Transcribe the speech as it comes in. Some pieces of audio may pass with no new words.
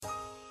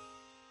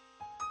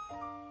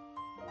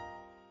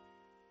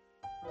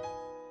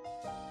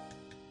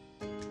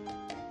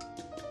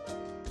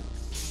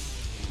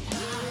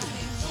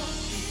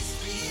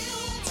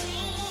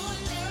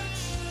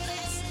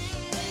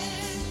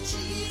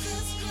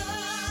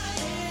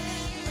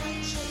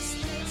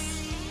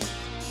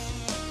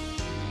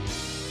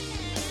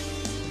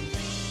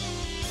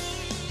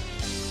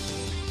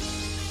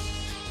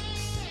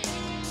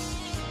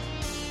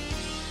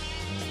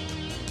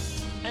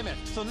Amen.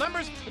 So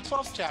Numbers, the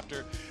 12th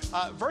chapter,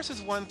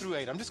 verses 1 through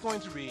 8. I'm just going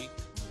to read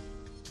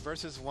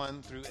verses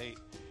 1 through 8.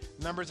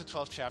 Numbers, the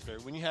 12th chapter.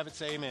 When you have it,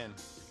 say amen.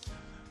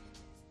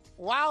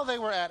 While they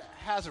were at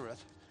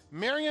Hazareth,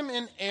 Miriam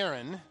and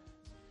Aaron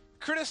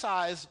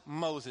criticized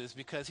Moses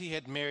because he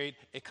had married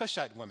a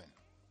Cushite woman.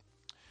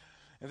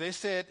 And they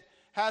said,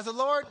 has the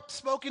Lord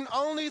spoken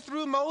only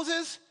through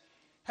Moses?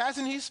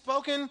 Hasn't he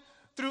spoken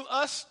through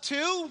us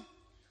too?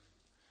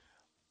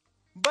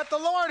 But the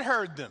Lord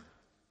heard them.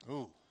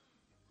 Ooh.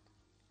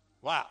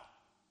 Wow.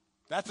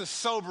 That's a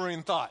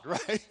sobering thought,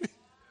 right?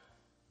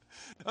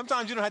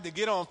 Sometimes you don't have to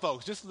get on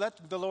folks. Just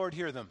let the Lord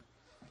hear them.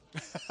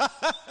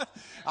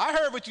 I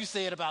heard what you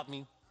said about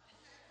me.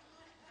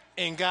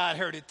 And God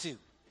heard it too.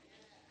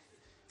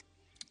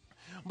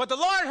 But the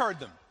Lord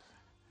heard them.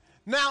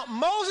 Now,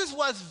 Moses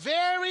was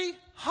very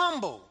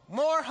humble,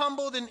 more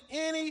humble than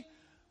any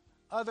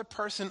other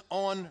person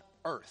on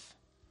earth.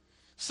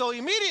 So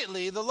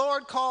immediately the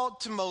Lord called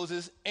to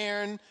Moses,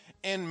 Aaron,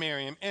 and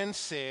Miriam and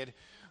said,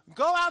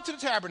 go out to the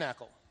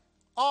tabernacle,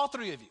 all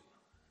three of you.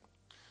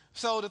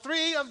 So the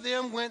three of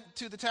them went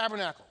to the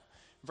tabernacle.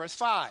 Verse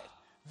 5,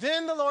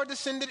 then the Lord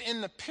descended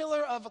in the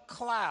pillar of a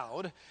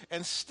cloud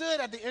and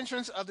stood at the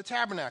entrance of the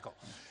tabernacle.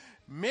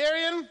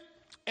 Aaron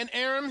and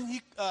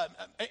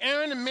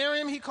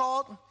Miriam he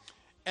called,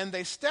 and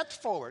they stepped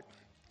forward.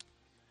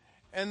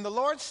 And the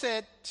Lord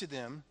said to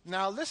them,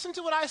 now listen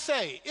to what I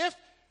say. If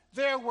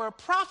there were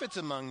prophets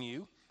among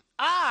you,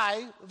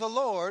 I, the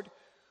Lord,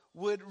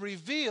 would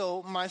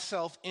reveal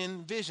myself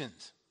in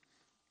visions.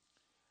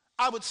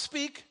 I would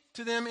speak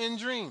to them in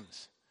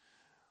dreams.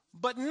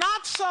 But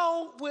not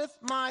so with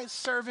my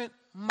servant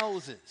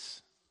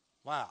Moses.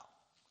 Wow.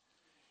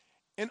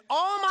 In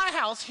all my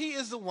house, he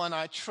is the one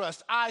I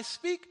trust. I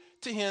speak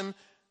to him,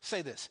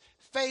 say this,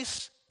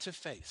 face to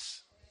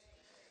face.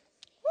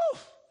 Woo.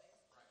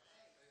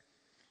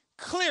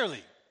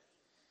 Clearly,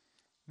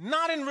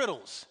 not in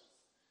riddles.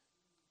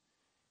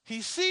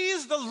 He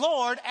sees the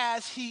Lord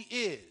as he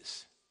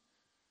is.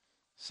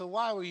 So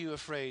why were you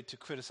afraid to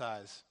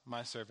criticize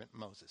my servant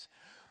Moses?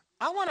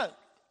 I want to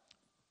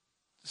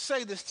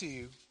say this to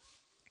you,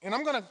 and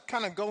I'm going to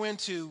kind of go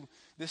into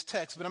this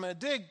text, but I'm going to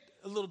dig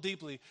a little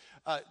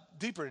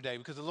deeper today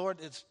because the Lord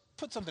has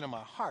put something in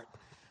my heart.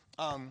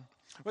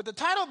 But the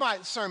title of my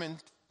sermon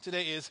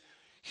today is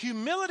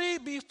Humility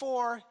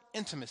Before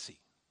Intimacy.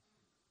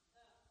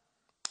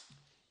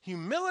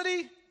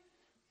 Humility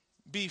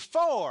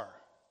before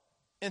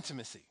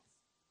intimacy.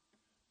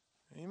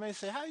 And you may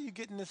say, how are you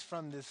getting this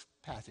from this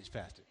passage,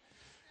 Pastor?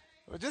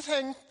 Well, just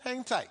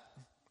hang tight.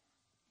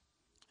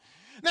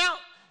 Now,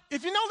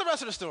 if you know the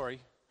rest of the story,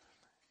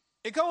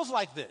 it goes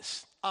like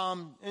this.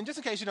 And just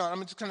in case you don't,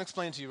 I'm just going to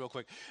explain to you real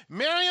quick.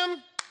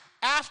 Miriam,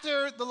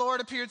 after the Lord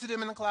appeared to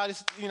them in the cloud,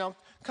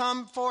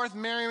 come forth,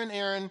 Miriam and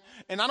Aaron.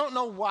 And I don't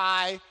know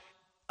why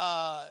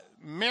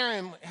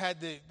Miriam had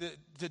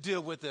to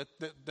deal with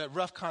the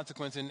rough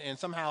consequence, and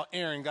somehow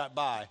Aaron got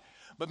by.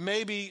 But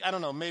maybe, I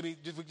don't know, maybe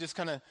we just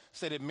kind of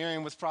say that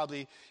Miriam was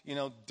probably,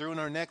 doing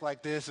her neck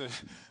like this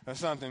or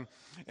something,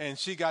 and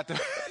she got the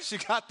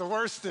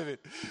worst of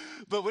it.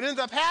 But what ends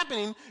up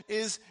happening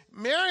is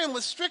Miriam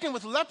was stricken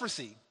with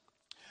leprosy,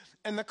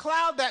 and the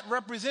cloud that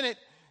represented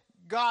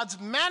God's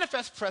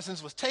manifest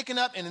presence was taken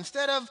up, and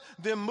instead of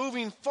them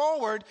moving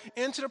forward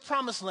into the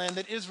promised land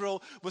that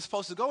Israel was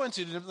supposed to go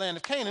into, the land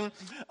of Canaan,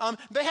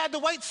 they had to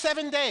wait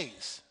 7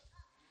 days.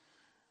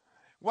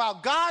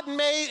 While God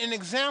made an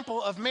example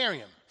of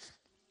Miriam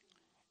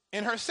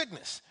in her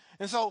sickness.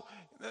 And so,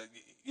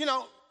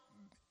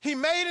 he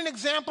made an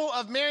example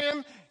of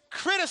Miriam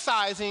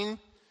criticizing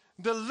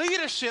the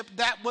leadership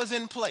that was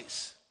in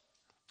place.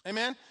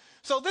 Amen?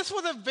 So this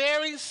was a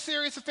very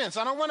serious offense.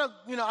 I don't want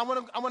to, I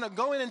want to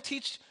go in and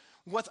teach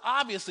what's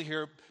obviously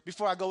here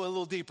before I go a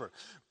little deeper.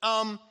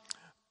 And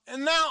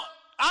now,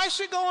 I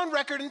should go on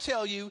record and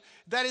tell you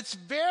that it's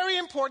very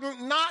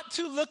important not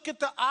to look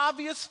at the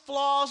obvious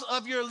flaws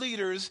of your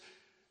leaders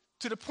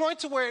to the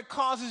point to where it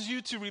causes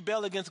you to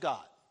rebel against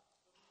God.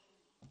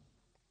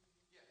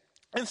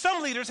 And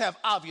some leaders have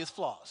obvious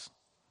flaws.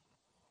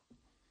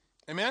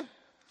 Amen?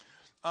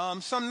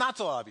 Some not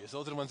so obvious.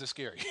 Those are the ones that are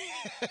scary.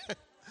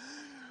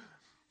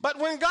 But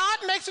when God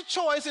makes a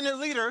choice in a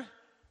leader,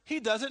 he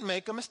doesn't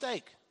make a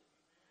mistake.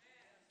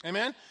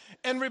 Amen?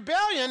 And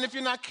rebellion, if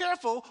you're not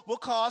careful, will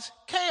cause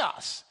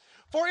chaos.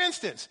 For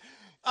instance,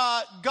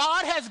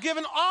 God has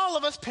given all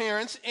of us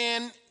parents,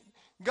 and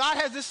God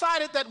has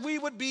decided that we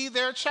would be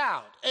their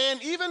child.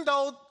 And even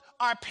though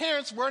our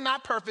parents were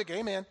not perfect,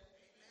 amen,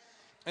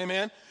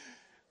 amen,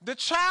 the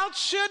child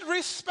should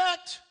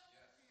respect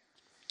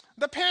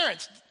the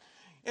parents.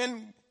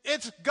 And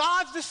it's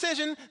God's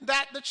decision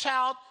that the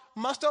child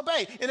must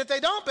obey. And if they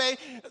don't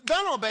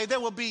obey,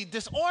 there will be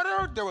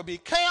disorder, there will be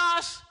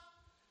chaos.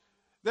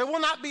 There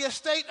will not be a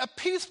state of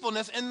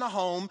peacefulness in the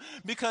home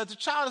because the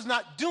child is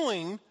not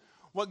doing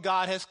what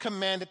God has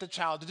commanded the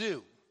child to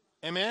do.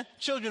 Amen?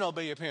 Children,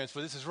 obey your parents,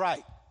 for this is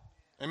right.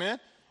 Amen?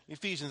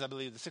 Ephesians, I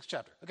believe, the 6th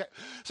chapter. Okay,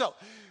 so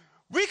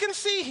we can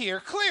see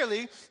here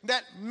clearly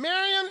that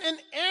Miriam and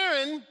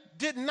Aaron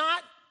did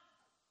not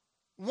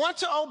want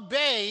to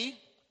obey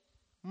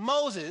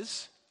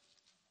Moses,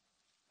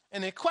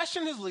 and they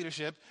question his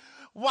leadership.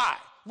 Why?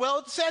 Well,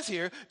 it says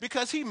here,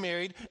 because he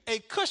married a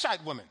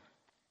Cushite woman.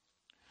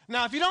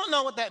 Now, if you don't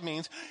know what that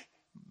means,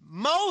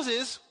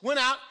 Moses went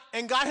out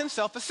and got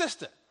himself a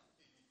sister.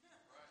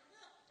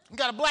 He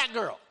got a black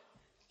girl.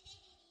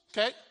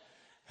 Okay?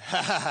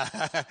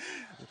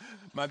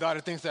 My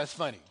daughter thinks that's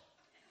funny.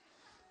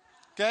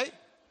 Okay?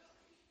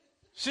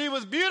 She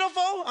was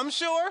beautiful, I'm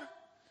sure,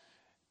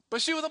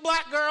 but she was a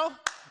black girl,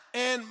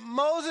 and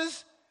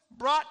Moses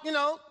brought,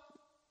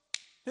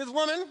 his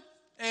woman,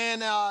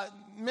 and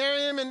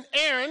Miriam and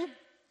Aaron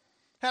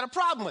had a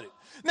problem with it.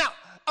 Now,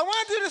 I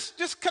want to do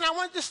this, I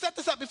want to set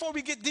this up before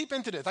we get deep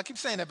into this. I keep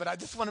saying that, but I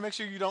just want to make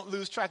sure you don't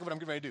lose track of what I'm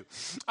getting ready to do.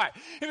 All right,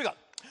 here we go.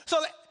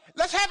 So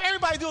let's have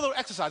everybody do a little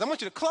exercise. I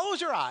want you to close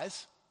your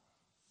eyes,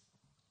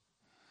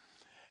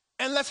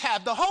 and let's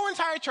have the whole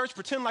entire church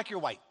pretend like you're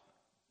white.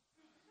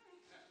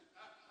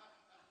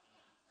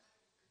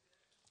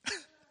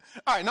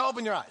 All right, now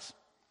open your eyes.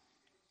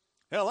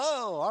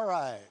 Hello, all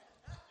right.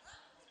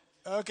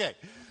 Okay.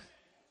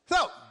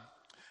 So,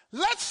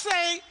 let's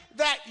say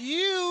that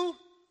you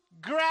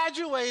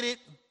graduated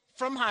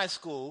from high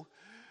school,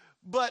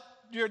 but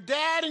your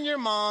dad and your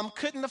mom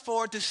couldn't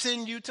afford to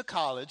send you to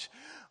college,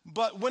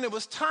 but when it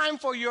was time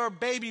for your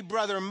baby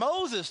brother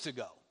Moses to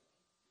go,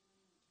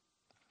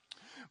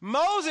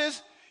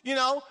 Moses,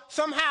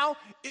 somehow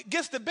it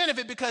gets the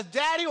benefit because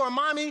daddy or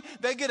mommy,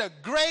 they get a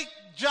great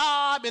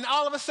job, and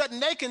all of a sudden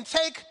they can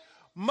take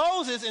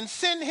Moses and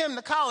send him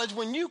to college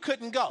when you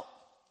couldn't go.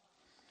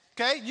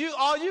 Okay?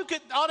 All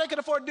they could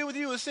afford to do with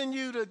you is send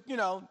you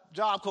to,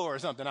 Job Corps or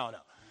something, I don't know.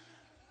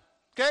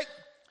 Okay?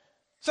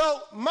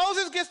 So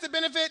Moses gets the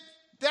benefit,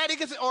 daddy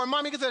gets or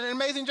mommy gets an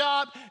amazing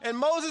job, and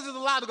Moses is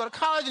allowed to go to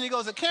college, and he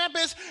goes to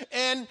campus,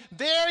 and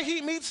there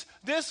he meets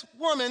this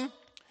woman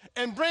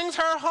and brings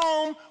her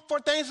home for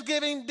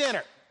Thanksgiving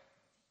dinner.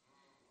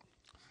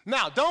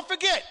 Now, don't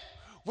forget,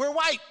 we're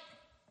white.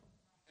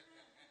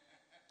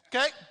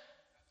 Okay?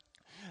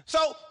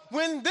 So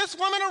when this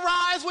woman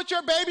arrives with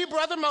your baby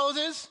brother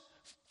Moses,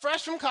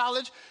 fresh from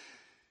college,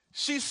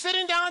 she's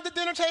sitting down at the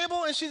dinner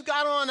table, and she's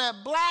got on a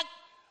black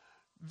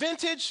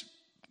vintage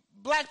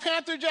Black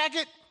Panther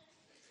jacket,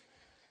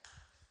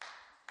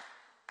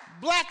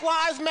 Black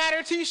Lives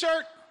Matter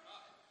t-shirt.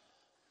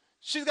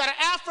 She's got an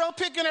afro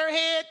pick in her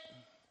head.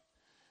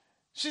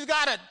 She's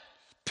got a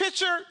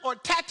picture or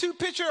tattoo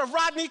picture of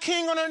Rodney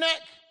King on her neck.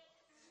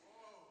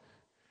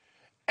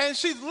 And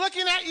she's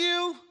looking at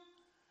you,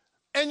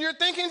 and you're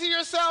thinking to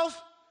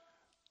yourself,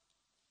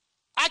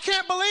 I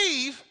can't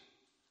believe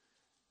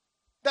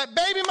that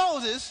baby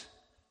Moses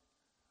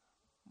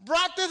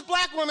brought this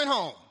black woman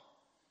home.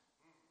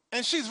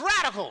 And she's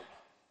radical.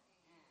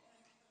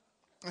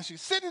 And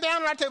she's sitting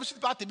down at our table. She's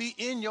about to be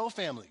in your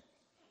family.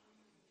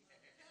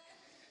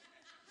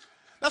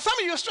 Now, some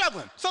of you are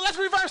struggling, so let's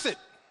reverse it.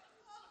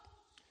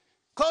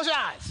 Close your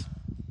eyes.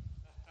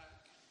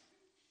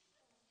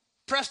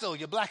 Presto,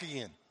 you're black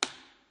again.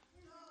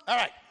 All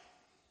right.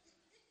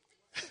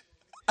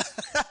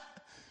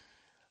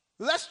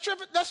 Let's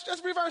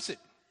just reverse it.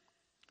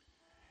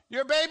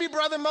 Your baby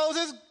brother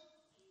Moses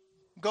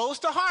goes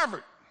to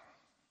Harvard.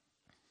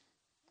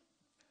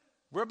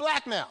 We're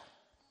black now.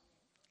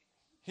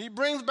 He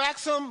brings back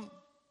some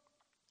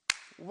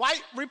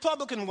white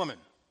Republican woman.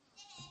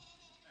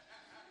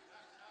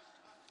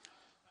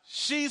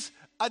 She's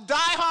a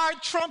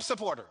diehard Trump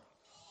supporter.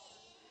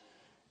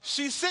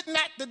 She's sitting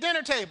at the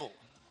dinner table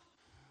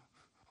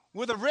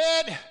with a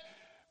red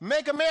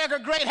Make America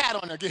Great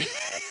hat on her.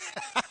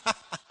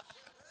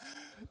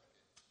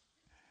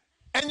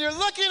 And you're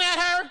looking at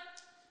her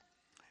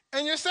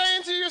and you're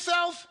saying to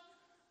yourself,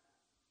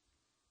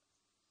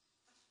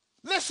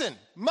 listen,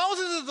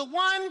 Moses is the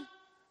one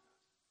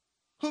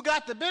who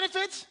got the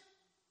benefits.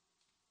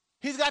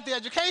 He's got the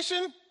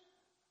education.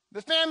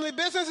 The family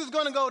business is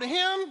going to go to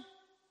him.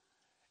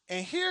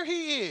 And here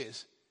he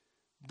is,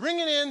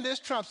 bringing in this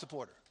Trump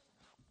supporter.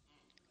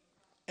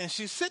 And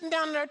she's sitting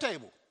down at our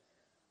table,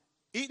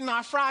 eating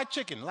our fried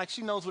chicken like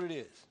she knows what it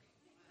is.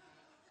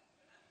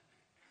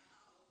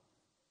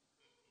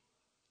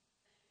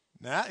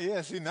 Now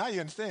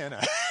you understand.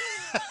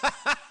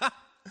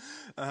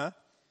 Uh-huh.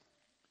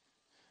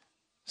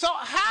 So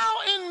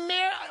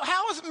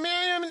how is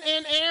Miriam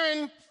and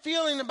Aaron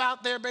feeling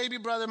about their baby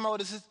brother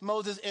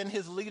Moses and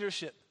his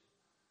leadership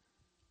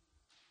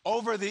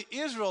over the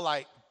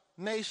Israelite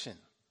nation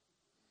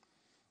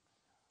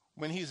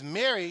when he's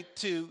married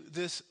to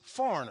this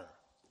foreigner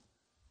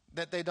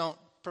that they don't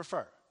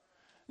prefer?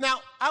 Now,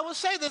 I will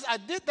say this. I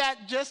did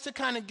that just to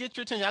kind of get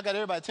your attention. I got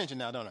everybody's attention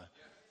now, don't I?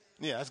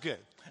 Yeah, that's good.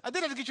 I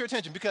did that to get your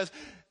attention because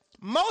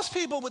most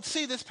people would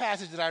see this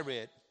passage that I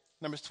read,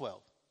 Numbers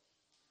 12,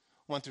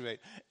 1 through 8,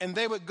 and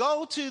they would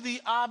go to the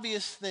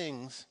obvious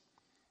things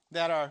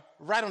that are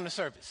right on the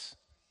surface.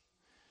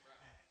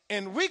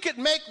 And we could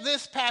make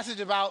this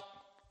passage about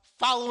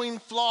following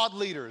flawed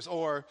leaders,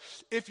 or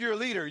if you're a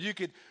leader, you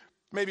could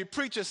maybe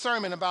preach a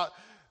sermon about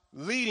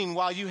leading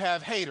while you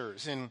have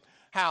haters and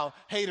how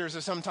haters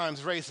are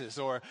sometimes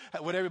racist, or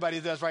what everybody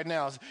does right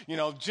now is,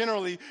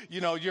 generally,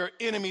 your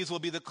enemies will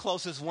be the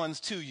closest ones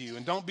to you.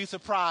 And don't be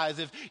surprised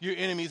if your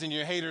enemies and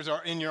your haters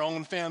are in your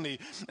own family.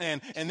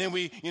 And then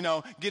we,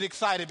 get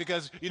excited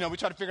because, we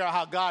try to figure out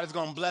how God is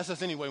going to bless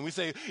us anyway. And we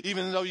say,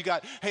 even though you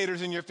got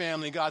haters in your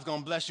family, God's going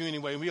to bless you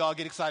anyway. And we all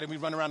get excited. We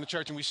run around the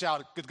church and we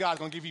shout because God's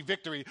going to give you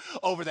victory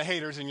over the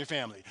haters in your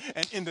family.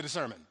 And into the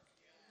sermon.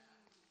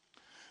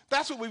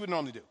 That's what we would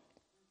normally do.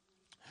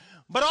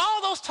 But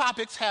all those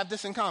topics have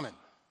this in common.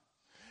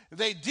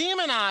 They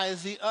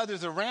demonize the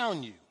others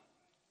around you,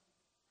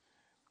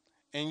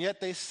 and yet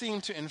they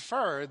seem to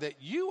infer that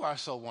you are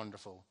so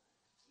wonderful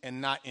and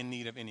not in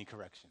need of any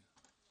correction.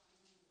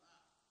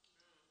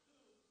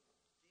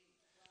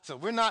 So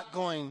we're not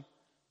going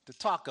to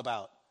talk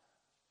about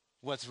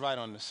what's right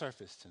on the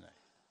surface tonight.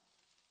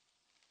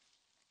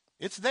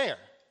 It's there.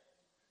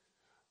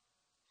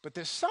 But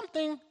there's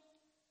something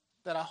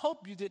that I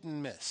hope you didn't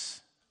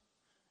miss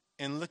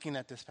in looking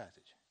at this passage.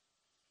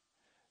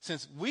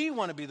 Since we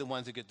want to be the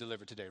ones that get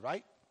delivered today,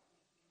 right?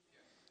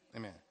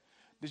 Amen.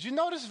 Did you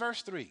notice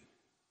verse 3?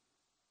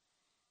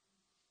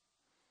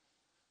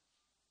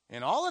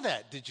 In all of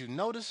that, did you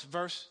notice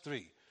verse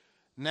 3?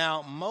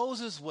 Now,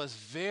 Moses was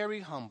very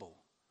humble,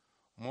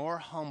 more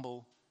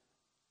humble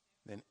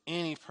than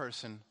any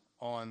person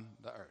on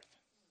the earth.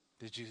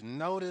 Did you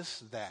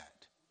notice that?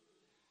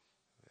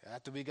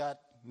 After we got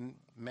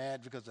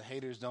mad because the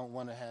haters don't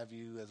want to have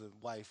you as a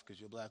wife because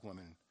you're a black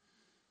woman,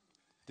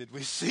 did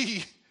we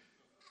see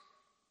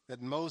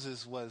that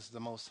Moses was the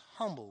most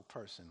humble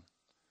person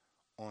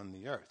on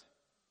the earth?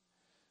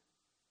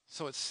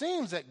 So it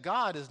seems that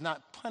God is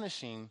not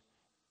punishing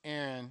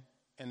Aaron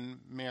and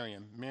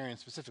Miriam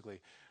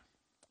specifically,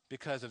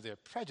 because of their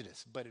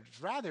prejudice, but it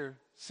rather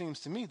seems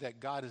to me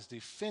that God is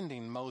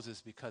defending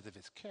Moses because of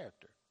his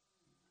character.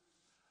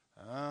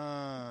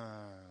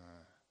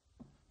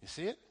 You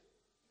see it?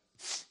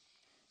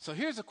 So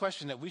here's a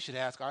question that we should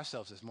ask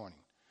ourselves this morning.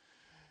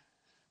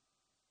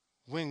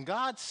 When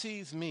God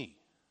sees me,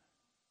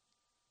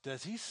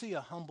 does he see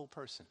a humble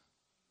person?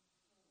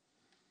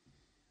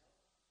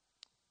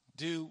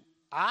 Do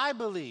I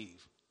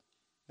believe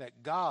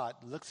that God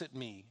looks at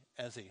me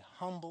as a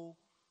humble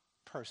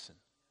person?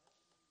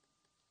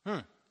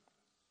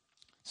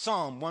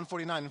 Psalm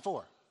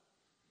 149:4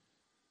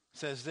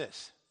 says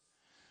this: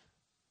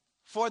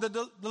 For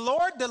the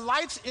Lord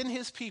delights in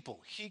his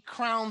people. He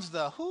crowns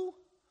the who?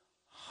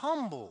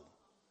 Humble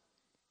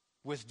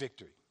with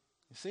victory.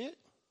 You see it?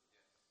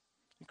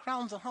 He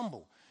crowns the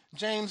humble.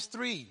 James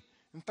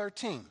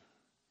 3:13.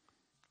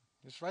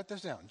 Just write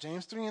this down.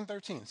 James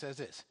 3:13 says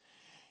this: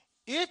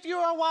 If you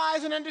are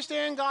wise and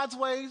understand God's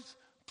ways,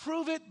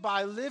 prove it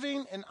by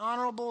living an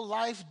honorable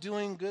life,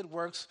 doing good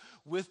works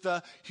with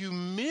the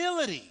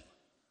humility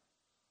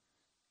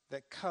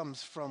that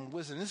comes from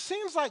wisdom. It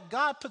seems like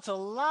God puts a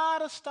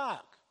lot of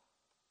stock,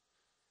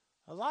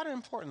 a lot of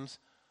importance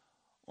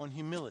on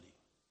humility.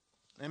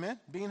 Amen?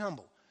 Being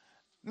humble.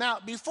 Now,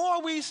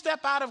 before we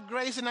step out of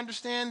grace and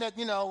understand that,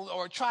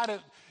 or try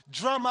to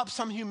drum up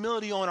some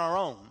humility on our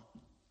own,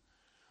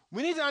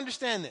 we need to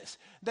understand this,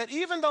 that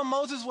even though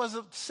Moses was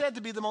said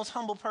to be the most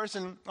humble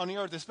person on the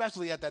earth,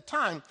 especially at that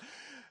time,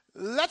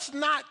 let's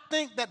not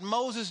think that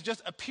Moses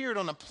just appeared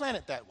on the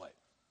planet that way.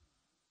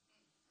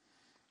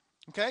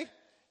 Okay?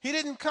 He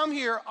didn't come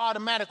here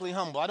automatically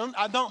humble.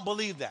 I don't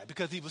believe that,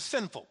 because he was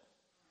sinful,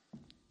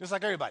 just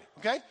like everybody.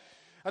 Okay?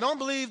 I don't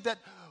believe that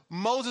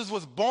Moses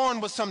was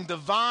born with some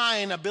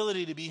divine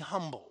ability to be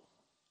humble,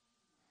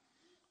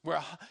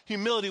 where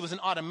humility was an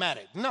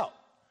automatic. No.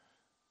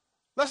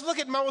 Let's look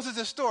at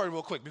Moses' story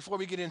real quick before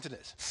we get into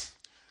this.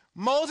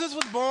 Moses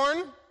was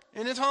born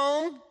in his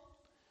home.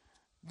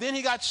 Then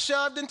he got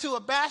shoved into a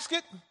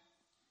basket,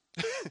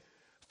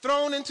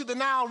 thrown into the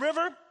Nile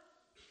River.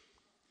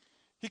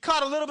 He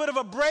caught a little bit of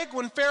a break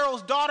when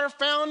Pharaoh's daughter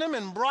found him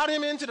and brought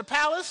him into the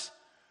palace,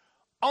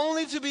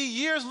 only to be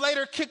years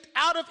later kicked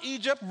out of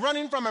Egypt,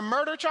 running from a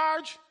murder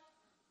charge.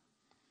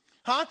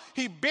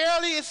 He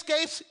barely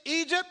escapes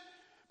Egypt,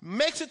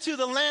 makes it to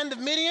the land of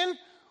Midian,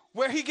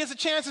 where he gets a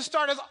chance to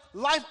start his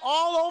life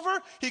all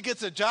over. He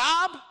gets a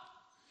job.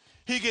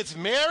 He gets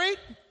married,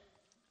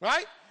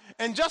 right?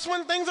 And just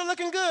when things are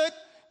looking good,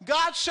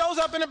 God shows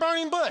up in a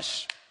burning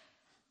bush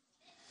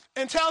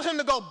and tells him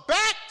to go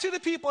back to the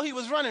people he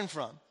was running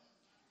from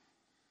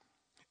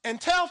and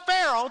tell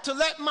Pharaoh to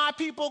let my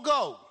people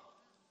go.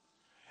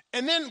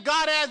 And then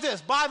God adds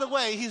this: by the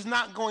way, he's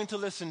not going to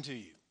listen to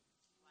you.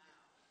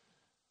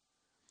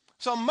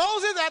 So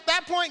Moses at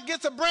that point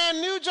gets a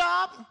brand new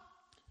job.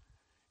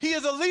 He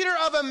is a leader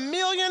of 1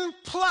 million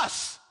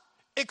plus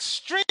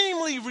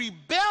extremely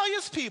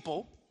rebellious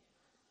people.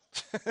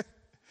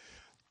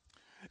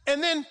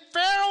 And then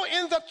Pharaoh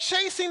ends up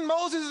chasing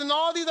Moses and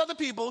all these other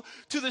people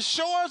to the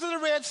shores of the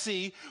Red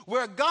Sea,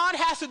 where God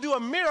has to do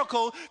a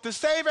miracle to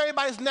save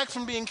everybody's necks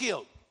from being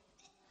killed.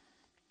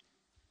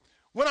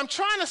 What I'm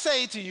trying to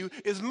say to you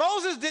is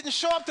Moses didn't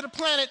show up to the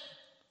planet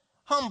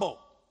humble.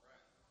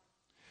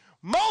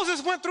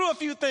 Moses went through a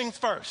few things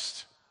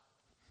first.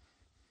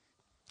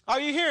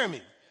 Are you hearing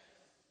me?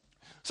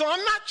 So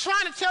I'm not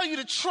trying to tell you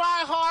to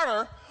try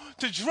harder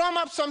to drum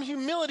up some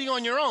humility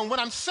on your own. What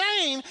I'm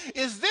saying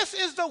is this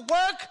is the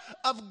work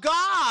of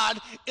God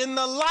in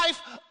the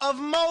life of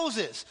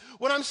Moses.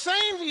 What I'm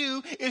saying to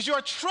you is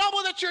your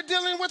trouble that you're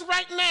dealing with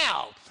right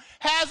now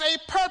has a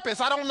purpose.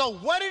 I don't know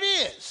what it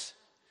is,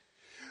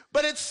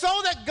 but it's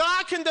so that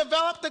God can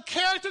develop the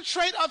character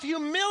trait of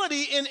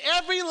humility in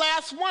every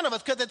last one of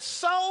us, because it's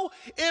so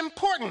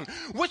important,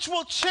 which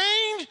will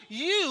change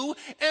you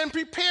and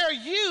prepare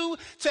you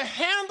to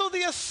handle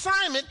the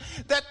assignment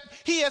that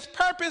he has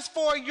purposed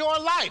for your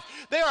life.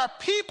 There are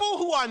people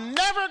who are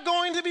never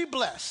going to be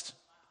blessed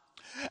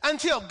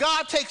until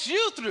God takes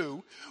you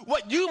through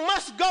what you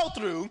must go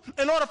through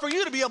in order for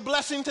you to be a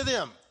blessing to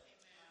them.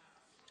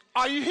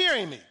 Are you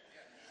hearing me?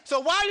 So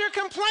while you're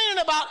complaining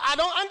about, I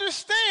don't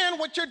understand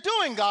what you're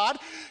doing, God,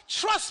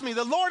 trust me,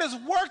 the Lord is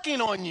working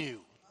on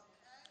you.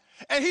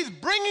 And he's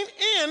bringing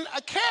in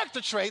a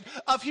character trait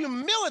of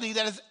humility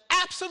that is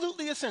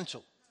absolutely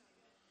essential.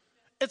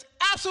 It's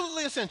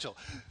absolutely essential.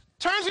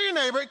 Turn to your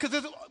neighbor, because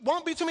there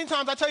won't be too many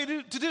times I tell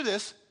you to do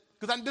this,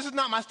 because this is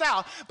not my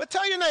style, but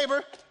tell your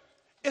neighbor,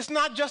 it's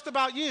not just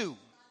about you.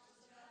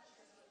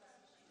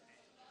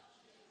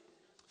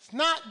 It's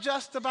not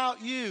just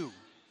about you.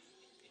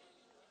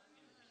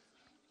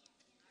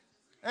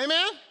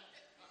 Amen?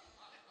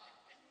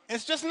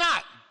 It's just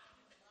not.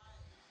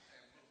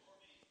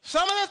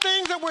 Some of the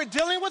things that we're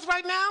dealing with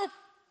right now,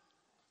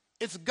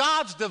 it's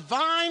God's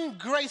divine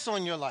grace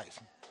on your life.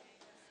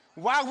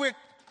 While we're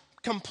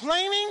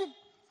complaining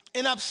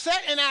and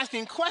upset and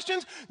asking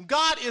questions,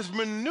 God is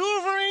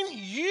maneuvering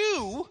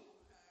you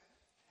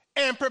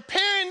and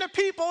preparing the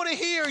people to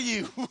hear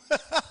you.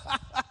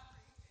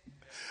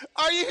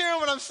 Are you hearing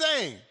what I'm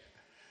saying?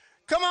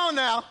 Come on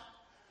now.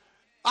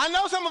 I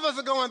know some of us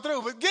are going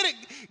through, but get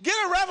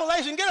a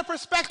revelation, get a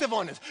perspective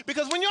on this.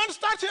 Because when you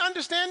start to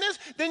understand this,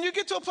 then you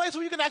get to a place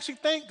where you can actually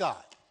thank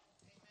God.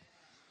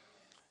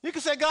 You can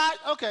say, God,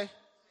 okay,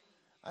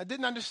 I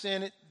didn't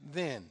understand it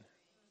then.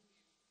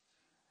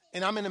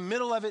 And I'm in the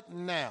middle of it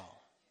now.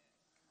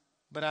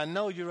 But I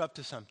know you're up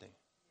to something.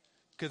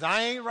 Because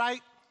I ain't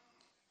right,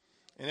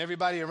 and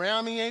everybody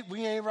around me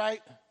ain't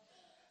right.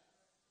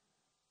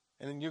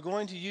 And you're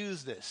going to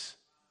use this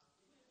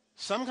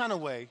some kind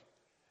of way.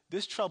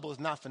 This trouble is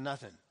not for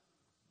nothing.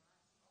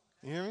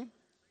 You hear me?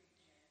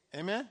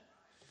 Amen?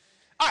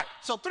 All right,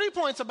 so 3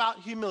 points about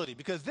humility,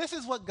 because this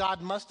is what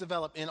God must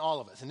develop in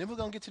all of us. And then we're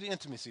going to get to the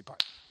intimacy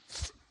part.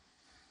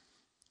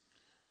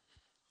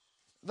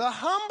 The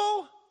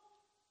humble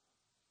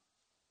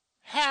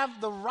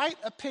have the right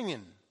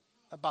opinion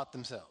about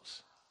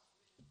themselves.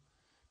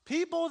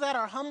 People that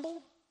are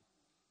humble,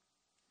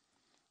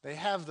 they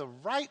have the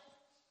right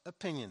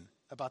opinion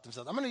about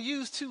themselves. I'm going to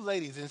use two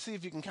ladies and see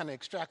if you can kind of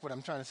extract what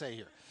I'm trying to say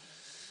here.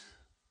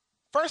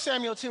 1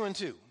 Samuel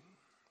 2:2.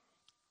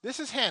 This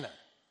is Hannah.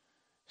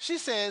 She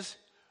says,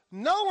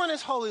 no one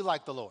is holy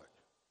like the Lord.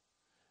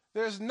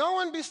 There is no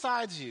one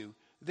besides you.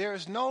 There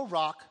is no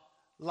rock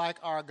like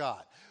our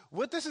God.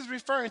 What this is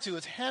referring to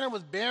is Hannah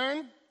was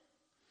barren,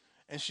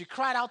 and she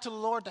cried out to the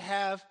Lord to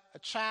have a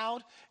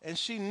child, and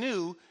she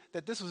knew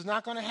that this was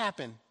not going to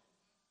happen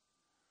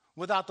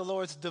without the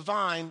Lord's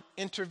divine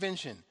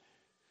intervention.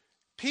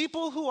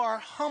 People who are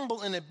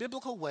humble in a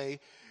biblical way,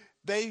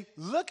 they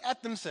look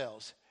at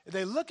themselves.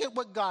 They look at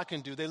what God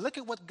can do. They look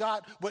at what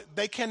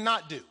they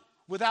cannot do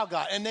without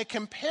God. And they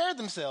compare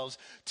themselves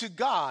to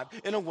God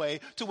in a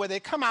way to where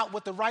they come out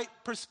with the right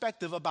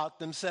perspective about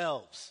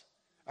themselves.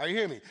 Are you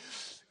hearing me?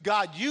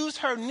 God used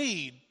her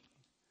need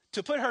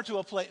to put her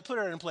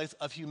in a place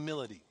of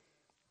humility.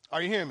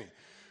 Are you hearing me?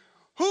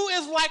 Who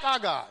is like our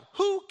God?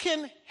 Who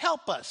can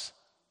help us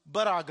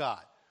but our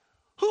God?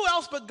 Who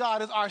else but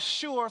God is our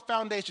sure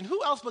foundation?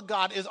 Who else but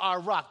God is our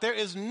rock? There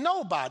is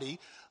nobody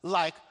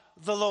like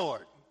the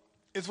Lord,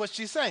 is what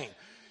she's saying.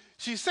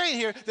 She's saying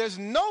here, there's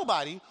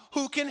nobody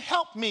who can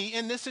help me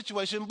in this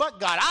situation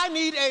but God. I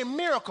need a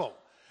miracle.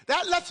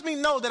 That lets me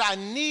know that I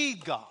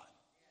need God.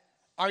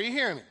 Are you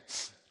hearing me?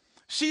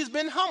 She's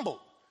been humble.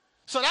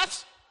 So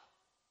that's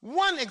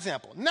one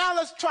example. Now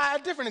let's try a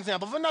different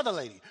example of another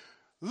lady.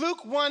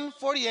 Luke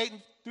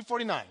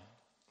 1:48-49.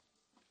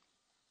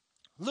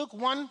 Luke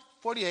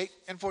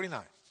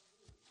 1:48-49.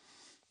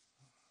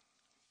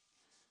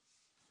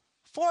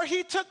 For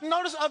he took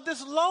notice of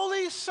this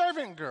lowly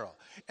servant girl,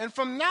 and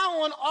from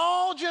now on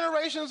all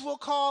generations will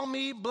call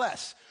me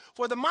blessed.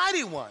 For the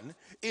mighty one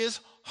is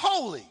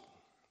holy.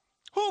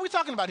 Who are we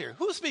talking about here?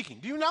 Who's speaking?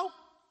 Do you know?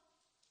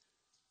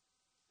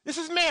 This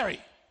is Mary.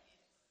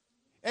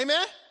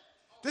 Amen?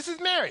 This is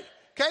Mary.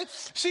 Okay?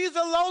 She's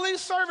the lowly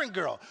servant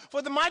girl.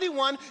 For the mighty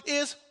one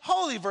is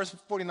holy, verse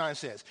 49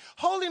 says.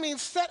 Holy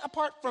means set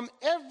apart from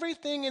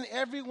everything and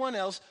everyone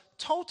else,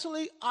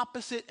 totally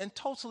opposite and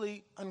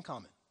totally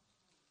uncommon.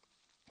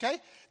 Okay?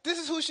 This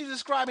is who she's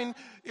describing,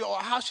 or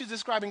how she's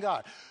describing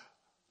God.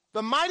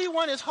 The mighty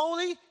one is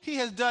holy. He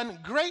has done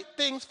great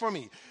things for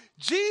me.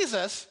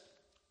 Jesus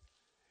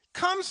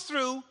comes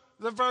through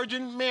the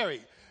Virgin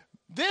Mary.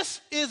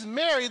 This is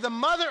Mary, the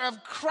mother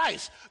of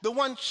Christ, the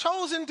one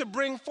chosen to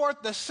bring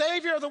forth the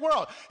Savior of the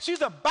world.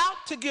 She's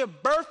about to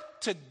give birth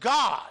to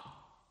God.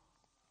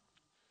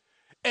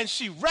 And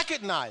she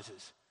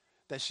recognizes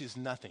that she's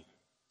nothing.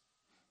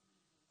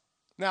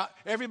 Now,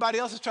 everybody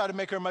else is trying to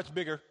make her much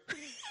bigger.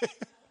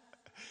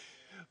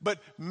 But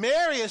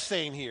Mary is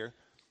saying here,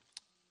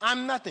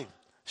 I'm nothing.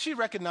 She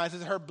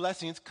recognizes her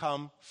blessings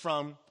come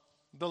from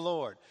the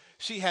Lord.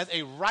 She has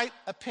a right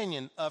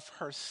opinion of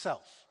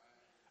herself.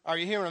 Are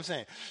you hearing what I'm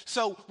saying?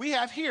 So we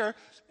have here,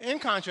 in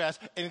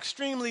contrast, an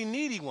extremely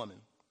needy woman.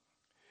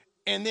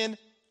 And then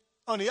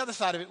on the other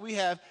side of it, we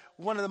have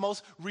one of the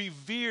most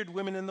revered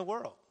women in the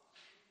world.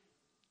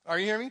 Are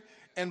you hearing me?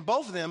 And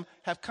both of them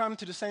have come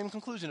to the same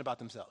conclusion about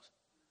themselves.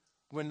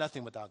 We're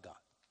nothing without God.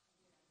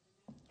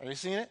 Are you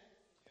seeing it?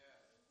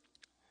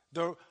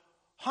 The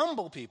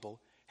humble people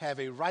have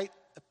a right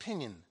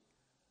opinion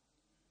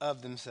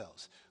of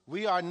themselves.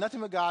 We are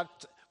nothing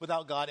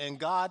without God, and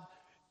God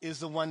is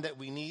the one that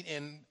we need.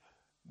 And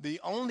the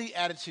only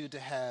attitude to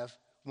have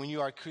when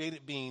you are a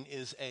created being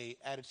is an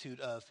attitude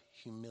of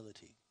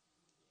humility.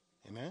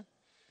 Amen?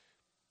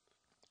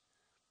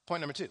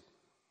 Point number 2.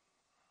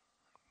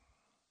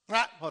 All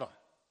right, hold on.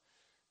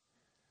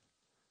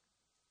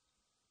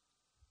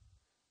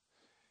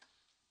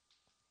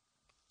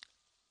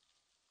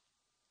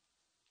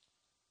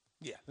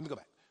 Yeah, let me go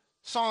back.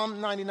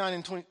 Psalm 99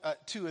 and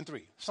 2 and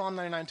 3. Psalm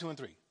 99, 2 and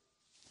 3.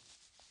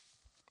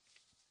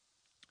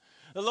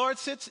 The Lord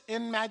sits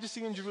in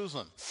majesty in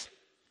Jerusalem,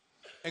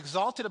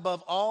 exalted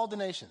above all the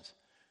nations.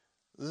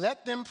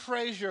 Let them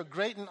praise your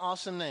great and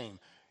awesome name.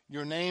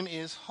 Your name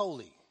is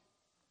holy.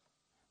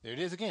 There it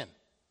is again.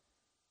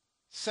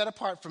 Set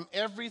apart from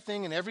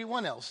everything and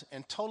everyone else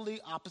and totally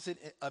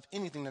opposite of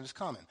anything that is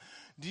common.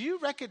 Do you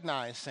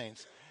recognize,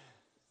 saints,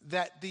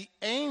 that the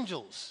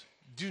angels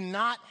do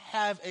not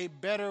have a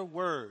better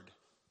word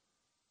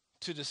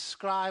to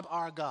describe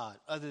our God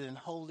other than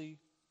holy,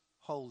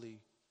 holy,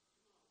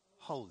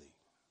 holy?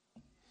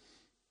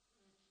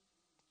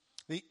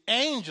 The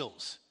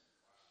angels,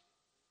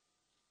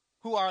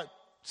 who are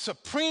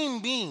supreme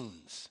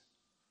beings,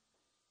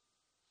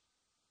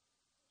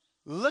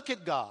 look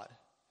at God,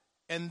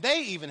 and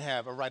they even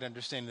have a right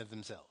understanding of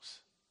themselves.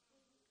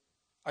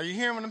 Are you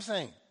hearing what I'm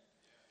saying?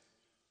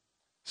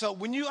 So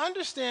when you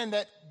understand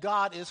that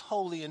God is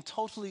holy and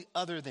totally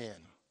other than,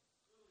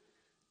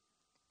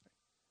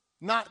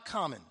 not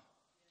common,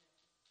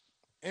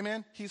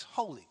 amen? He's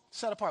holy,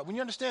 set apart. When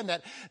you understand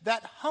that,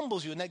 that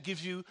humbles you and that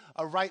gives you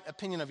a right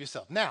opinion of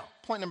yourself. Now,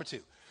 point number 2.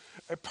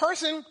 A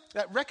person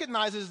that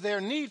recognizes their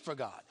need for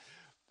God.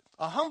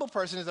 A humble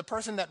person is a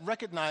person that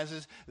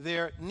recognizes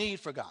their need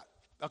for God.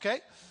 Okay?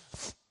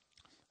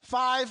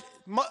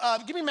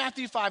 Give me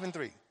Matthew 5 and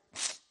 3.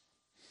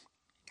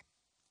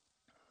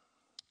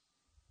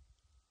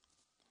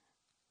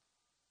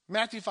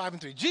 Matthew 5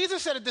 and 3.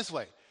 Jesus said it this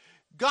way.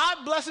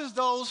 God blesses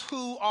those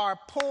who are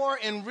poor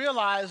and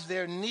realize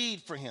their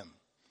need for him.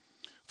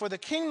 For the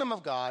kingdom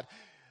of God,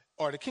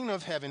 or the kingdom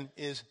of heaven,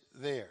 is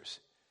theirs.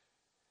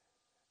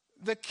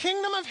 The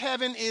kingdom of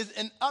heaven is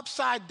an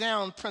upside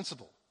down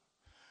principle.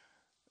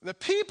 The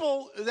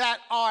people that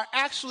are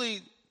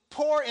actually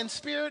poor in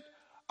spirit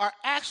are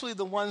actually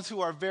the ones who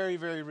are very,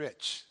 very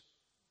rich.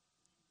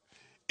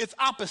 It's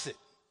opposite.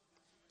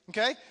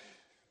 Okay?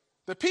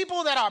 The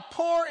people that are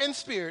poor in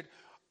spirit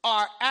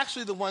are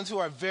actually the ones who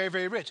are very,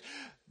 very rich.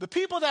 The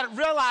people that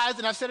realize,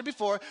 and I've said it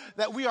before,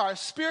 that we are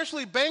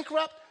spiritually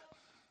bankrupt,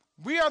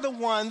 we are the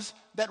ones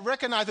that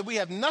recognize that we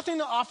have nothing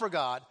to offer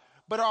God,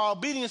 but are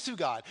obedience to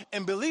God.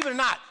 And believe it or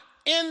not,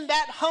 in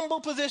that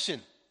humble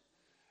position,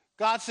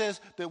 God says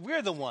that we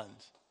are the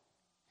ones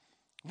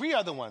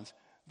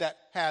that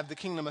have the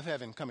kingdom of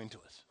heaven coming to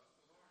us.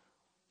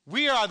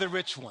 We are the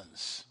rich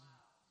ones.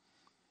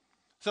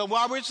 So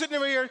while we're sitting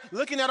over here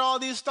looking at all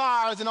these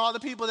stars and all the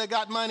people that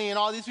got money and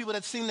all these people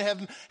that seem to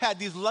have had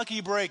these lucky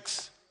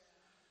breaks,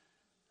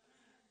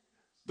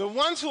 the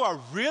ones who are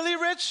really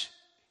rich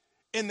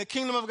in the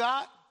kingdom of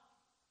God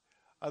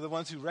are the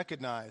ones who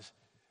recognize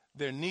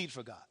their need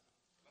for God.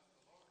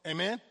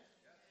 Amen?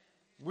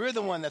 We're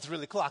the one that's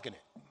really clocking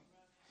it.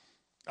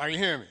 Are you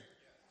hearing me?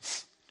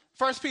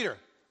 1 Peter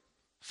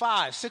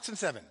 5, 6, and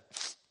 7.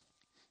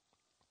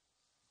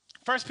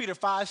 1 Peter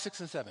 5, 6,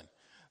 and 7.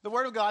 The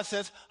word of God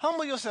says,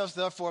 humble yourselves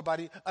therefore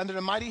under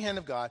the mighty hand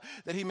of God,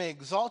 that he may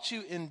exalt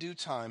you in due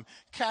time,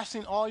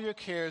 casting all your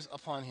cares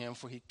upon him,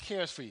 for he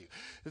cares for you.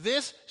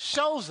 This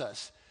shows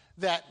us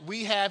that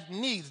we have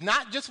needs,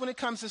 not just when it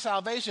comes to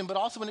salvation, but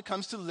also when it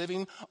comes to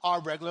living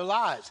our regular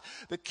lives.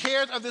 The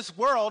cares of this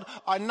world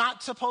are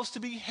not supposed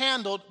to be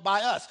handled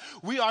by us.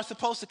 We are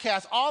supposed to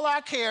cast all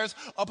our cares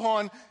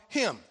upon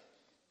him.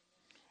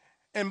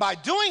 And by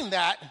doing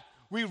that,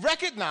 we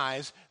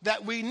recognize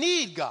that we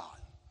need God.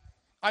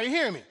 Are you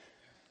hearing me?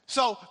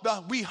 So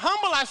we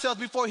humble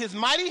ourselves before his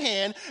mighty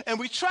hand, and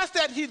we trust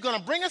that he's going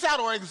to bring us out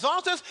or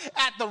exalt us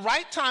at the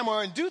right time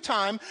or in due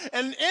time.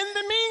 And in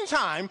the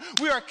meantime,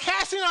 we are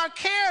casting our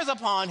cares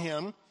upon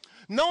him,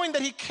 knowing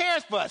that he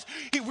cares for us.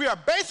 We are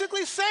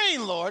basically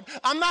saying, Lord,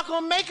 I'm not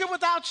going to make it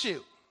without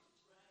you.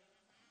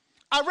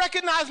 I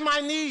recognize my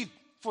need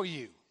for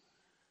you.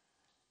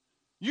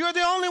 You're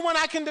the only one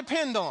I can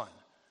depend on.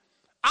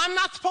 I'm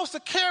not supposed to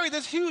carry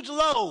this huge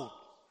load.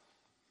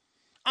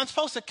 I'm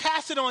supposed to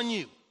cast it on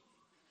you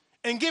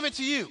and give it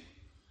to you.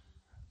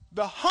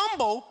 The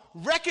humble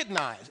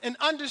recognize and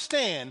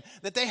understand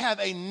that they have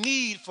a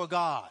need for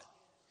God.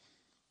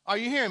 Are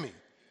you hearing me?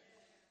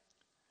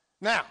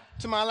 Now,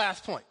 to my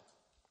last point.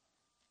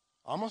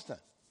 Almost done.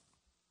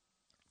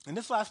 And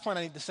this last point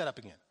I need to set up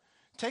again.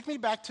 Take me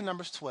back to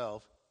Numbers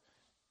 12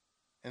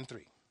 and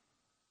 3.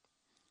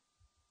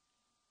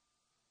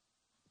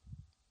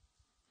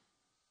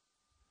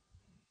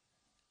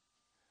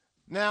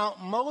 Now,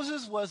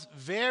 Moses was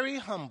very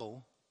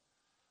humble,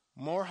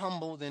 more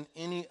humble than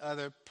any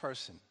other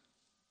person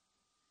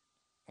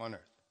on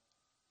earth.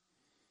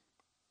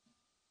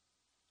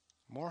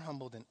 More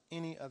humble than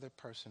any other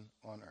person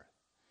on earth.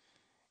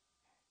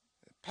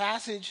 The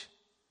passage,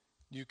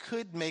 you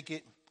could make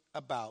it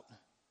about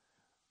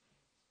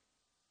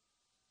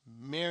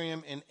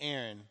Miriam and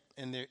Aaron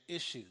and their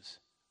issues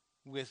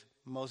with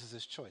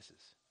Moses'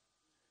 choices.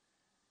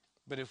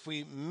 But if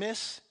we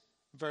miss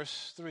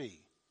verse 3,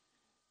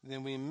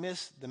 then we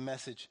miss the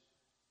message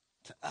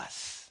to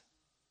us.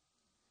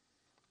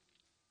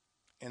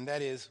 And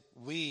that is,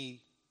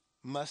 we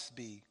must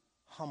be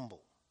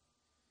humble.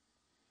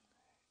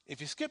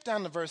 If you skip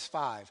down to verse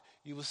 5,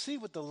 you will see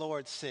what the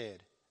Lord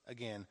said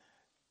again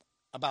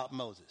about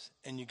Moses.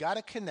 And you got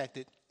to connect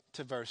it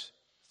to verse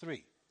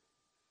 3.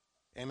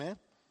 Amen?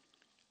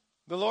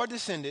 The Lord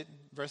descended,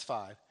 verse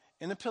 5,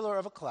 in the pillar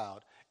of a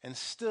cloud and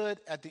stood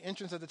at the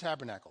entrance of the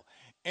tabernacle.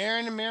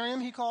 Aaron and Miriam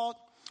he called,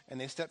 and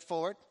they stepped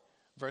forward.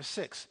 Verse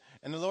 6,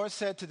 and the Lord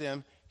said to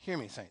them, hear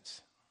me,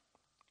 saints.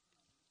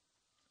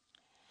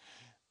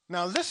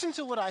 Now listen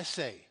to what I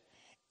say.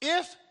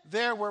 If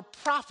there were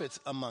prophets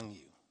among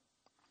you,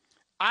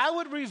 I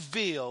would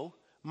reveal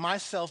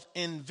myself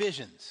in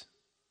visions.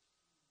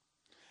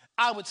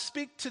 I would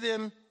speak to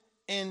them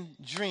in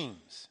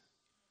dreams.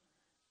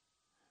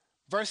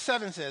 Verse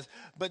 7 says,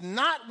 but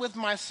not with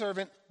my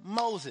servant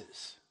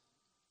Moses.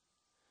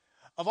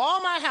 Of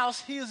all my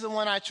house, he is the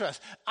one I trust.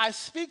 I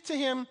speak to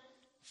him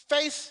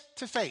face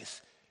to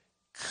face,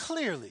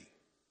 clearly,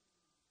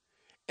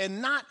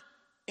 and not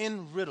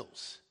in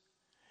riddles.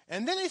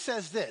 And then he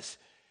says this.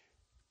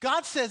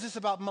 God says this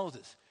about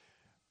Moses.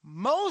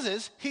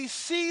 Moses, he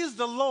sees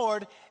the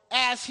Lord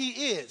as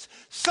he is.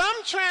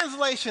 Some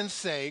translations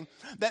say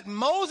that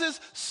Moses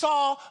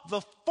saw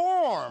the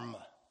form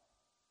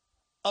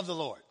of the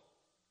Lord.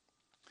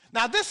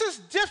 Now, this is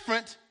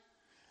different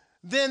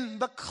than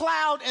the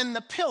cloud and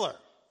the pillar.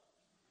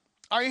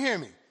 Are you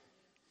hearing me?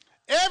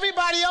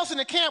 Everybody else in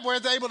the camp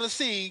was able to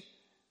see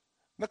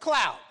the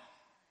cloud.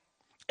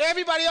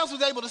 Everybody else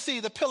was able to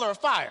see the pillar of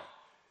fire.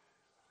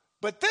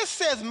 But this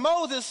says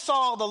Moses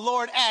saw the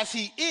Lord as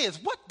he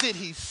is. What did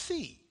he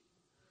see?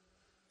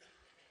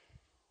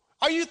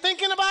 Are you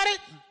thinking about it?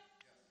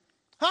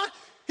 Huh?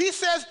 He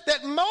says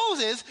that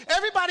Moses,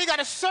 everybody got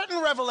a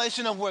certain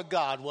revelation of where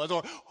God was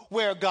or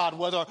where God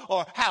was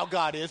or how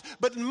God is.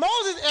 But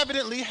Moses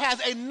evidently has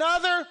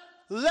another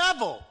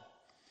level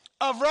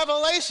of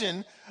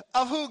revelation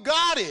of who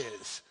God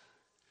is.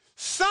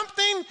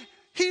 Something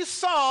he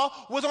saw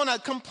was on a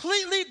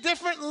completely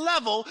different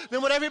level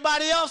than what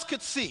everybody else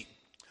could see.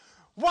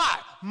 Why?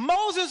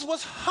 Moses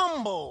was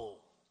humble.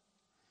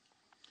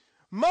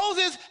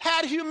 Moses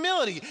had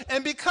humility,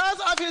 and because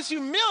of his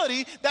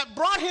humility, that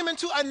brought him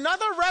into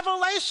another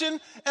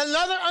revelation,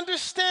 another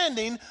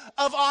understanding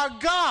of our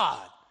God.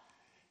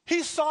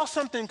 He saw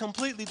something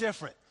completely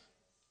different.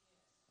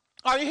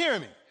 Are you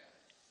hearing me?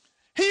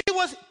 He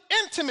was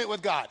intimate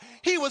with God.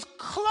 He was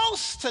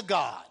close to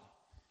God.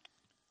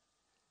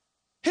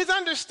 His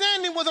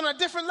understanding was on a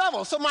different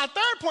level. So my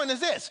third point is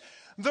this.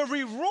 The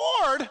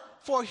reward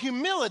for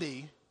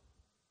humility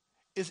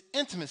is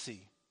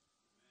intimacy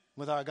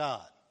with our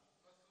God.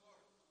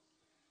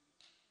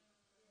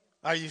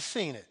 Are you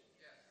seeing it?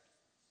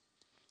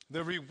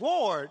 The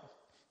reward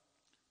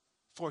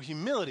for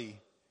humility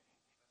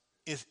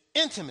is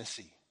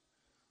intimacy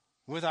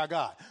with our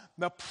God.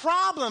 The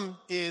problem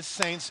is,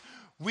 saints,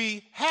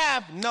 we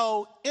have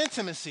no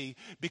intimacy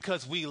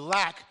because we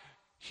lack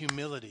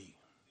humility.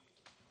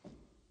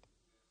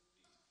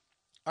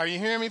 Are you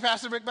hearing me,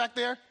 Pastor Rick, back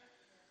there?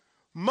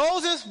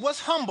 Moses was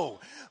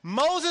humble.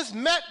 Moses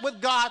met with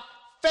God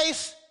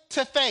face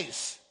to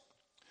face.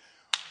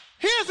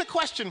 Here's a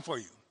question for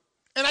you,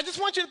 and I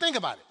just want you to think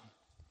about it.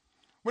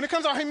 When it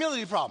comes to our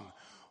humility problem,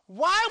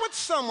 why would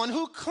someone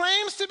who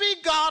claims to be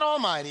God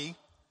Almighty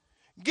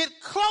get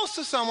close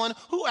to someone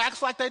who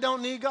acts like they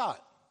don't need God?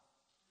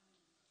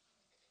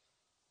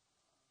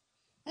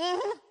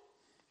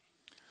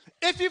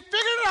 If you figured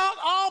it out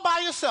all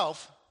by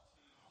yourself,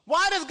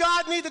 why does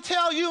God need to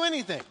tell you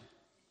anything?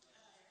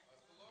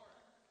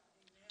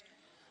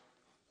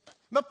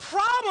 The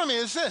problem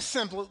is this,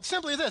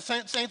 simply this,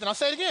 saints, and I'll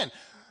say it again.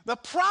 The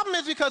problem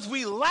is because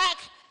we lack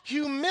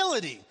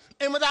humility.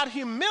 And without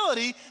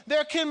humility,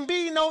 there can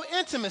be no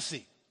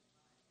intimacy.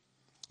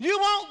 You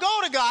won't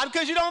go to God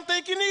because you don't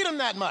think you need him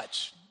that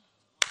much.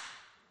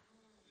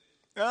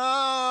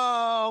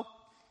 Oh.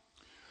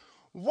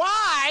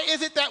 Why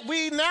is it that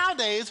we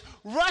nowadays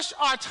rush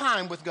our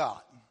time with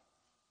God?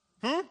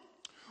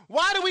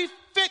 Why do we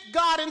fit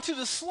God into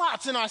the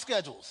slots in our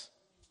schedules?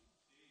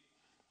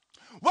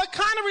 What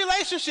kind of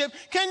relationship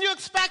can you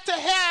expect to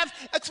have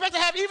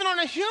even on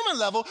a human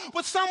level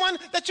with someone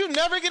that you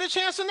never get a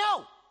chance to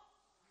know?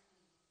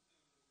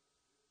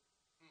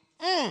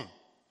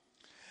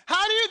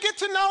 How do you get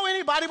to know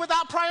anybody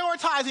without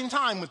prioritizing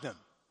time with them?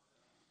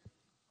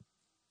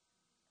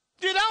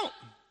 You don't.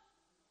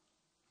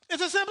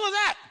 It's as simple as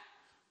that.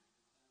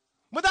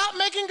 Without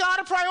making God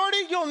a priority,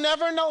 you'll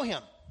never know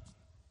him.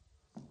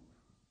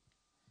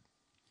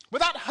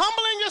 Without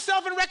humbling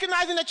yourself and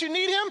recognizing that you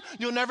need him,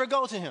 you'll never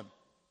go to him.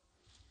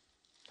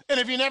 And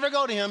if you never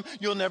go to him,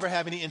 you'll never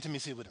have any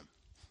intimacy with him.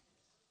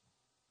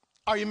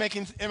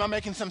 Am I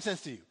making some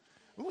sense to you?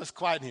 Ooh, it's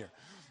quiet in here.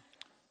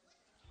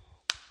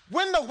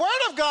 When the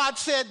Word of God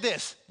said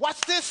this, watch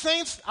this,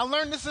 saints. I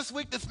learned this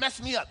week. This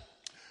messed me up.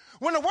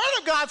 When the Word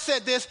of God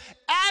said this,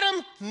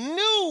 Adam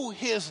knew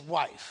his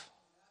wife.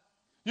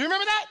 You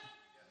remember that?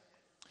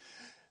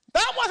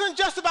 That wasn't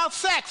just about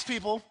sex,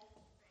 people.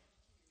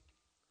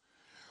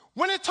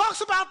 When it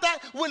talks about that,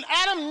 when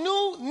Adam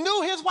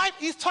knew his wife,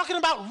 he's talking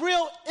about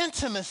real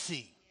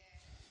intimacy.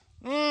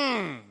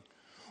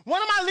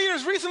 One of my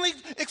leaders recently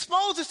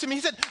exposed this to me.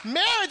 He said,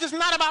 marriage is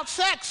not about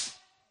sex.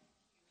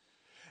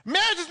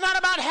 Marriage is not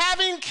about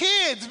having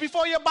kids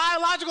before your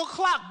biological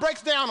clock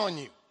breaks down on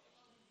you.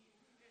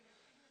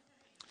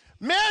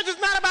 Marriage is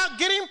not about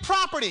getting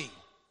property.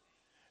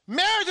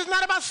 Marriage is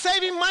not about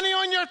saving money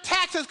on your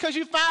taxes because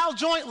you filed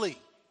jointly.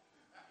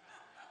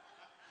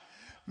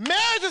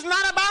 Marriage is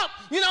not about,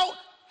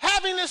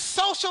 having this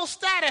social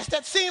status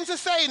that seems to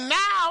say,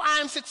 now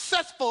I'm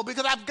successful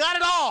because I've got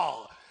it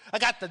all. I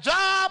got the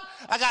job,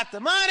 I got the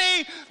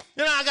money,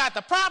 I got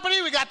the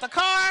property, we got the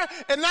car,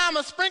 and now I'm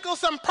going to sprinkle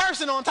some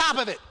person on top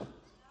of it.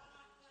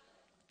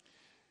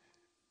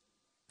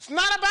 It's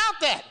not about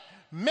that.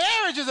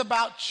 Marriage is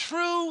about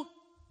true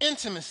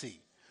intimacy.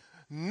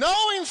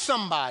 Knowing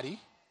somebody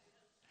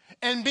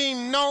and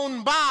being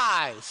known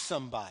by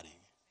somebody.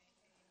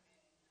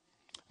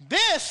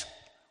 This,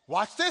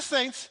 watch this,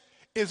 saints,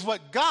 is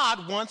what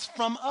God wants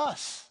from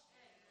us.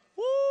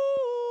 Woo!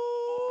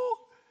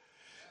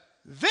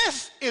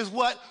 This is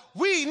what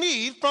we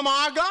need from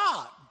our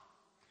God.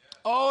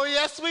 Oh,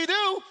 yes, we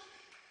do.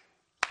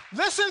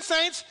 Listen,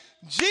 saints,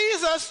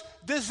 Jesus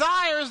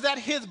desires that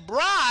his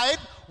bride,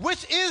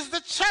 which is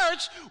the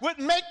church, would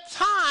make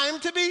time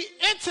to be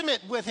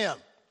intimate with him.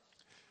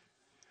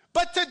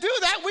 But to do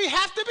that, we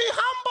have to be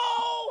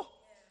humble.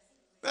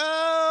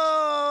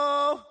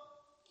 Oh.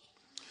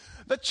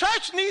 The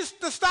church needs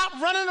to stop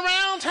running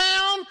around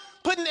town,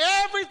 putting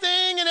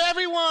everything and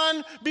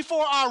everyone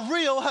before our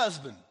real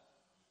husband.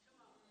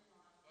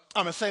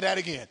 I'm going to say that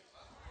again.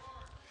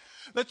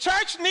 The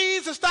church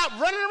needs to stop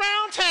running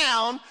around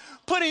town,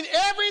 putting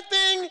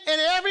everything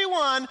and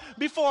everyone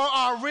before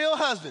our real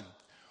husband.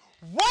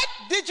 What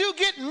did you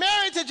get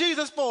married to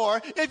Jesus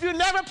for if you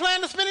never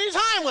plan to spend any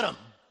time with him?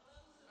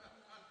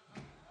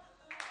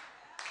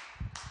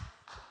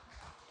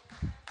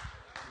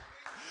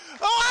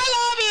 Oh, I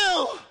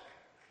love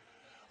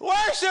you.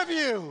 Worship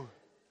you.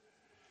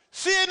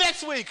 See you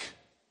next week.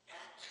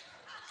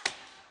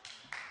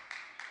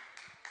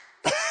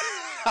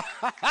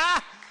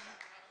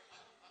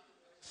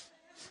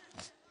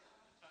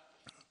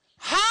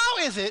 How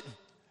is it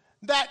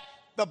that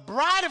the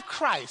bride of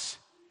Christ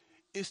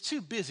is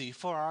too busy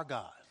for our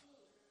God?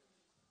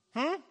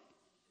 Oh,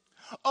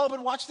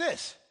 but watch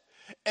this.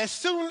 As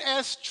soon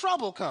as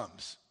trouble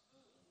comes,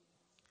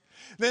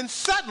 then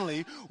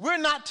suddenly we're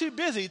not too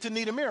busy to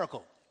need a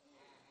miracle.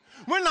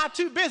 We're not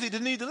too busy to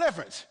need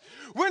deliverance.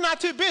 We're not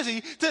too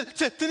busy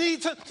to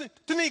need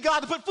God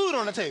to put food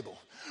on the table.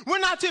 We're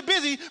not too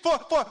busy for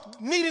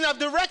needing a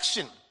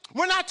direction.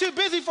 We're not too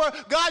busy for,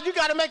 God, you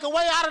got to make a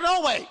way out of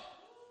no way.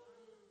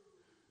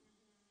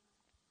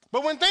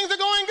 But when things are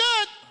going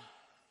good,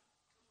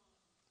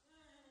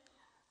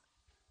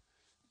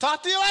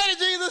 talk to you later,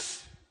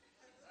 Jesus.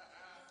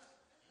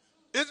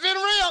 It's been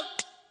real.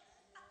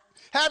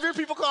 Have your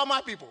people call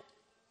my people.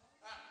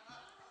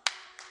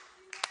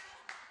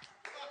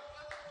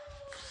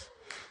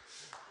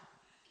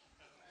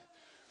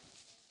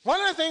 One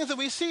of the things that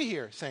we see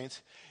here,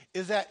 saints,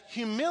 is that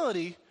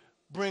humility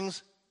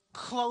brings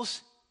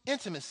close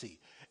intimacy.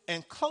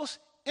 And close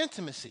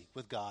intimacy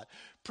with God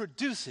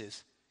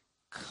produces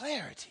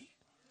clarity.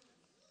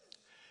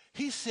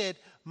 He said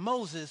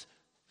Moses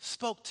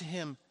spoke to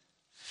him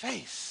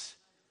face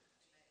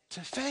to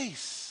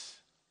face.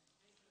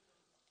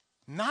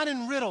 Not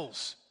in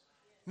riddles,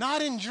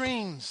 not in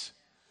dreams,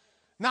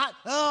 not,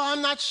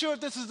 I'm not sure if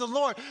this is the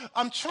Lord.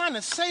 I'm trying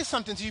to say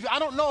something to you. I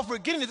don't know if we're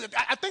getting it.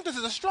 I think this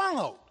is a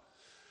stronghold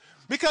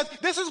because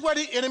this is where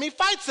the enemy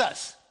fights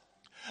us.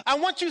 I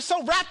want you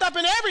so wrapped up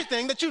in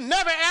everything that you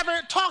never,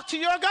 ever talk to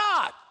your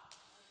God.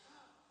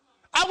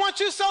 I want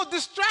you so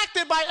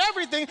distracted by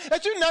everything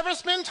that you never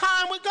spend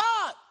time with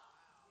God.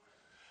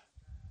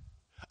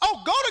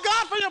 Oh, go to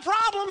God for your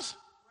problems.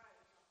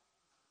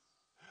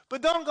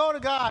 But don't go to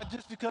God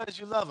just because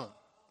you love him.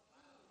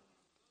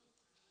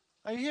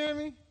 Are you hearing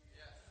me?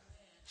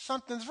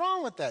 Something's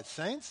wrong with that,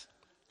 saints.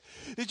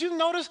 Did you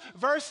notice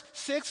verse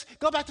 6?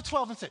 Go back to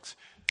 12 and 6.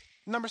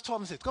 Numbers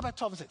 12 and 6. Go back to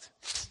 12 and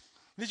 6.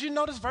 Did you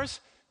notice verse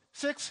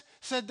 6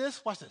 said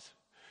this? Watch this.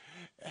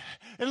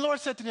 And the Lord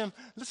said to them,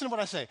 listen to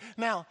what I say.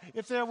 Now,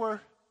 if there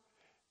were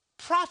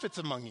prophets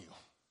among you,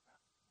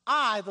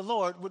 I, the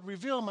Lord, would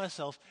reveal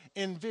myself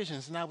in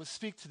visions, and I would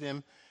speak to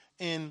them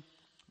in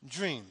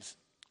dreams.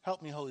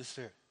 Help me, Holy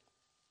Spirit.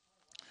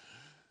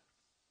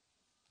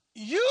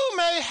 You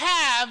may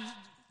have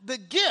the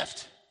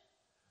gift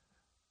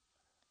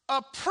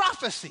of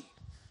prophecy.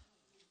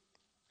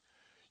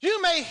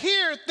 You may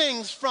hear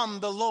things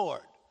from the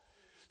Lord,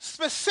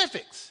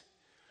 specifics.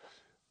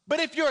 But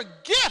if your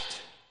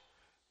gift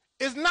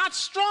is not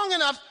strong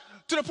enough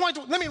to the point,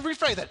 let me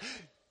rephrase that.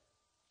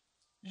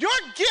 Your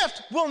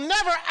gift will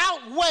never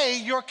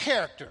outweigh your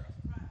character.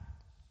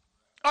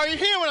 Are you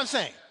hearing what I'm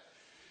saying?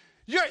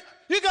 You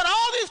got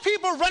all these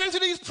people running to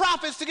these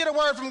prophets to get a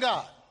word from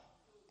God.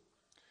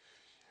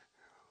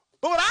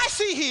 But what I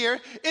see here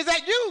is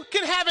that you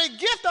can have a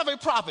gift of a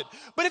prophet,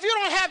 but if you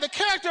don't have the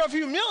character of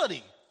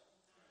humility,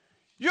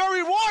 your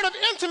reward of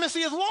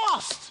intimacy is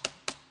lost.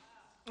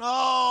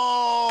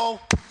 Oh,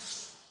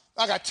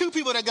 I got two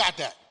people that got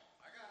that.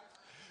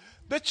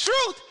 The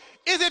truth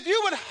is, if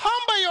you would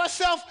humble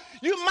yourself,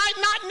 you might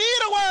not need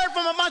a word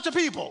from a bunch of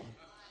people.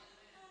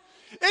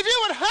 If you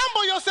would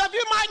humble yourself,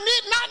 you might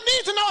not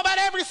need to know about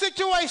every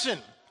situation.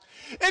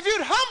 If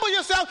you'd humble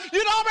yourself,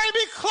 you'd already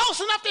be close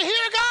enough to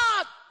hear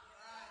God.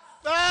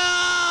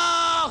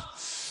 Oh,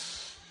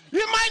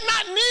 you might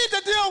not need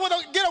to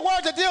get a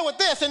word to deal with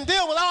this and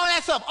deal with all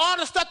that stuff, all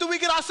the stuff that we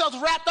get ourselves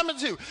wrapped up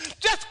into.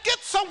 Just get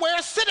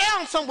somewhere, sit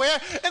down somewhere,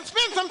 and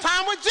spend some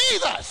time with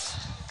Jesus.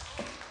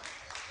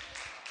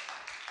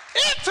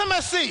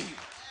 Intimacy.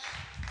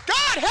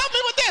 God, help me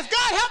with this.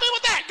 God, help me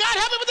with that. God,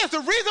 help me with this.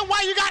 The reason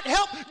why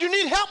you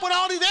need help with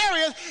all these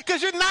areas,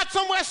 because you're not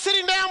somewhere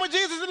sitting down with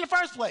Jesus in the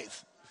first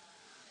place.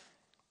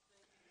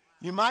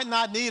 You might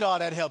not need all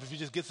that help if you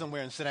just get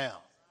somewhere and sit down.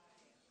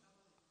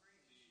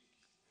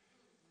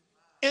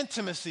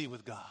 Intimacy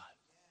with God.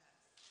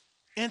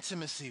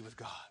 Intimacy with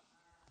God.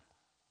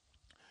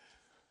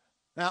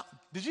 Now,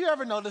 did you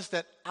ever notice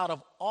that out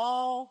of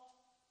all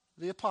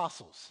the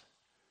apostles,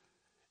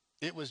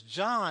 it was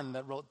John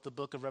that wrote the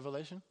book of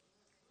Revelation?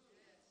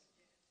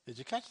 Did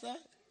you catch that?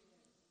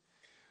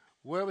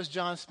 Where was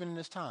John spending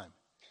his time?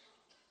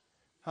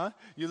 Huh?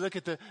 You look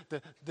at the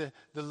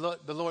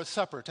Lord's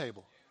Supper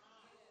table.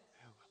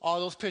 All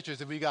those pictures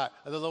that we got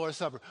of the Lord's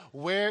Supper.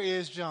 Where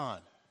is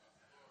John?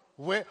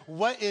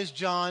 What is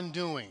John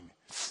doing?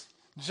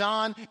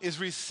 John is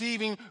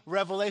receiving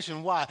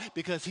revelation. Why?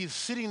 Because he's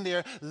sitting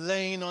there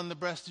laying on the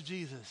breast of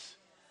Jesus.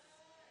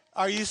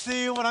 Are you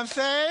seeing what I'm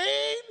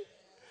saying?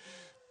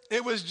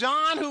 It was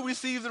John who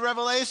received the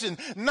revelation,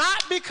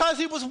 not because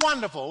he was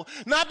wonderful,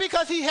 not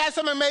because he had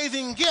some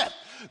amazing gift.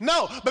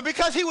 No, but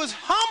because he was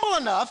humble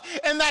enough,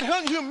 and that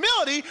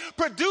humility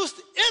produced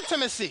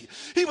intimacy.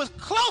 He was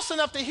close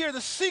enough to hear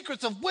the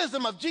secrets of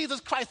wisdom of Jesus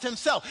Christ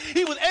himself.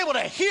 He was able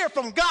to hear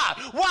from God.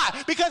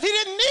 Why? Because he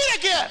didn't need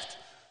a gift.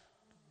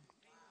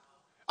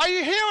 Are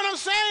you hearing what I'm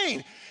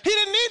saying? He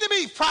didn't need to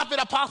be prophet,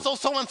 apostle,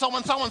 so-and-so,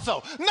 and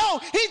so-and-so. No,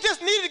 he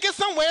just needed to get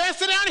somewhere and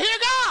sit down and hear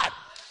God.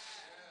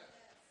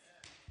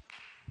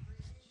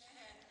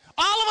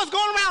 All of us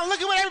going around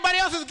looking at everybody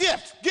else's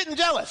gift, getting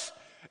jealous.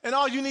 And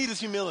all you need is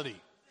humility.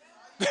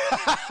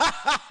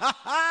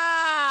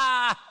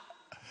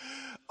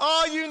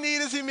 All you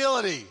need is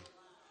humility.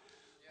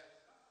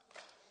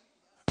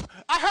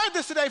 I heard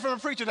this today from a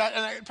preacher,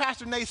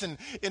 Pastor Nason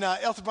in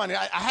El Sobrante.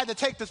 I had to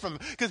take this from him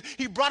because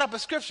he brought up a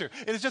scripture.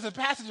 It is just a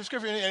passage of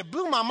scripture, and it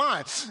blew my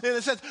mind. And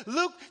it says,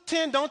 Luke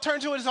 10, don't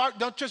turn to it,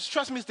 don't just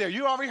trust me, it's there.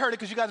 You already heard it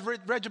because you guys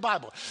read your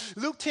Bible.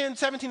 Luke 10,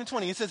 17 and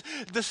 20, it says,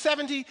 the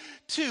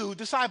 72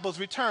 disciples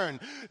returned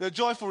the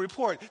joyful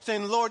report,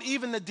 saying, Lord,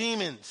 even the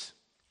demons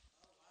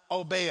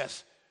obey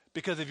us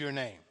because of your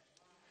name.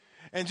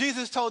 And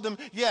Jesus told them,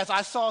 yes,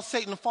 I saw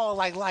Satan fall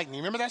like lightning.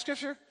 Remember that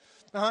scripture?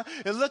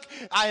 And look,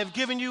 I have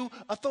given you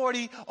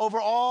authority over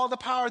all the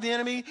power of the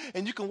enemy,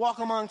 and you can walk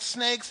among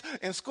snakes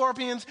and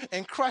scorpions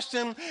and crush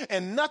them,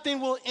 and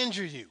nothing will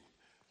injure you.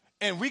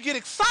 And we get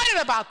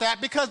excited about that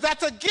because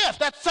that's a gift.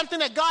 That's something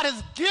that God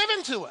has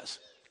given to us,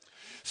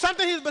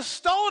 something he's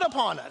bestowed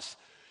upon us.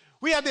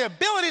 We have the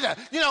ability to,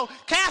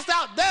 cast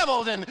out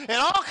devils and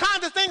all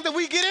kinds of things that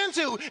we get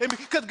into, and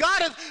because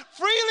God has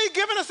freely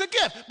given us a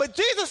gift. But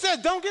Jesus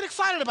said, don't get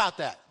excited about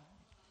that.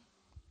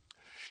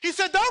 He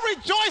said, don't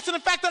rejoice in the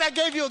fact that I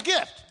gave you a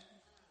gift.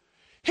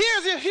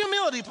 Here's the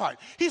humility part.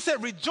 He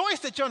said, rejoice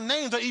that your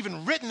names are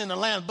even written in the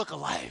Lamb's Book of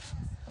Life.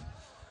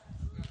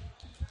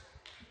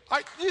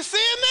 Are you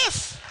seeing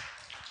this?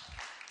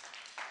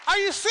 Are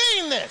you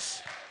seeing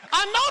this?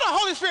 I know the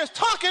Holy Spirit's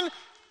talking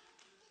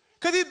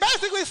because he's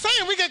basically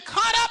saying we get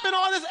caught up in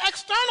all this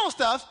external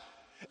stuff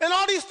and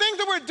all these things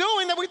that we're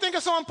doing that we think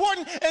are so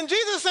important. And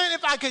Jesus is saying,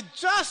 if I could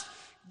just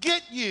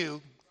get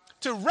you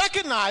to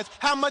recognize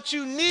how much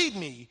you need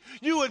me,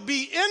 you would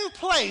be in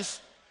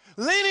place,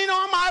 leaning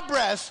on my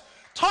breast,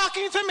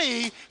 talking to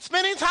me,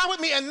 spending time with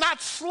me, and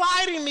not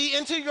sliding me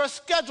into your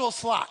schedule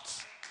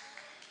slots.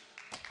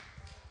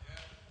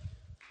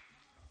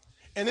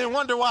 And then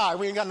wonder why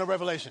we ain't got no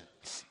revelation.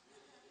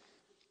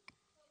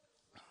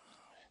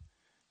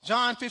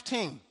 John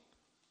 15,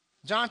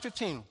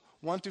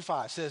 1 through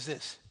 5 says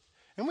this,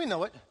 and we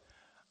know it.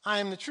 I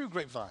am the true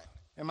grapevine,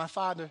 and my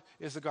Father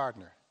is the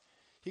gardener.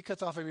 He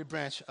cuts off every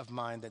branch of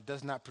mine that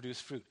does not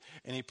produce fruit,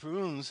 and he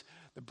prunes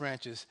the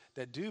branches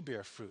that do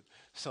bear fruit,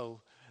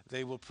 so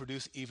they will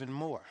produce even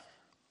more.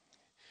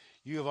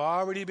 You have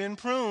already been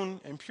pruned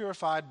and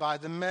purified by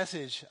the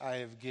message I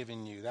have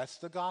given you. That's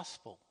the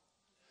gospel.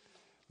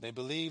 They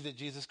believe that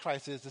Jesus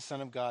Christ is the Son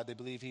of God. They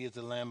believe he is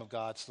the Lamb of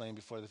God slain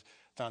before the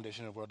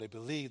foundation of the world. They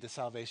believe that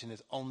salvation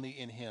is only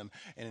in him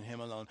and in him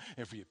alone.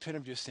 And if you repent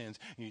of your sins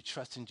and you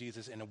trust in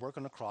Jesus and the work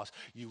on the cross,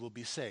 you will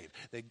be saved.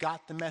 They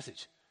got the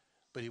message,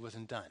 but he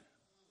wasn't done.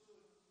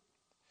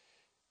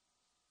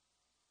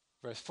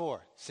 Verse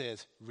 4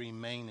 says,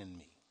 remain in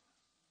me,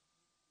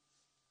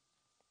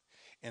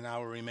 and I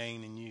will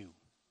remain in you.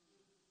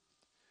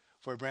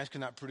 For a branch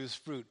cannot produce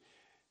fruit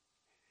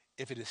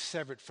if it is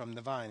severed from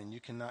the vine, and you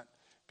cannot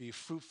be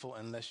fruitful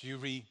unless you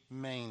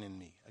remain in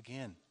me.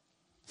 Again,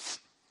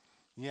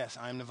 yes,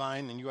 I am the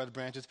vine and you are the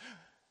branches.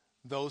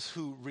 Those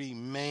who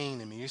remain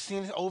in me. You're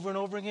seeing this over and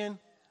over again?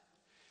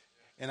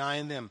 And I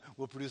in them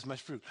will produce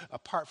much fruit.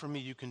 Apart from me,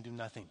 you can do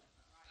nothing.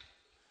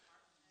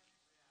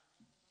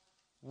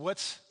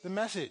 What's the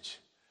message?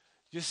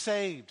 You're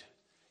saved.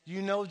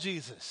 You know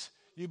Jesus.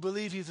 You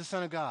believe he's the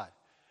Son of God.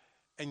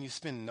 And you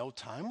spend no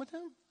time with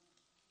him?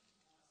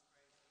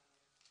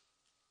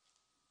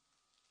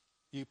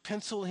 You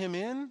pencil him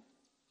in?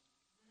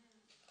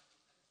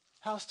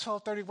 How's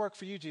 12:30 work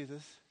for you,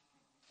 Jesus?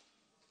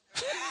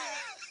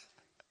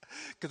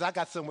 Because I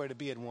got somewhere to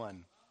be at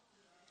 1.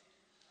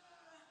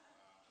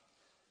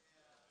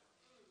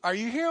 Are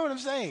you hearing what I'm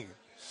saying?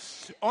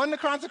 On the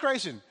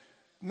consecration,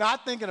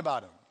 not thinking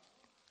about him.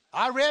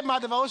 I read my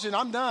devotion,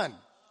 I'm done.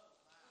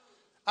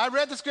 I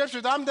read the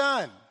scriptures, I'm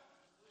done.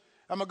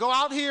 I'm going to go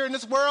out here in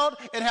this world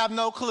and have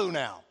no clue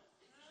now.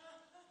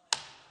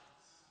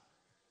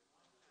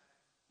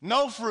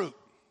 No fruit.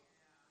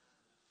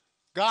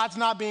 God's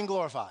not being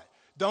glorified.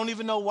 Don't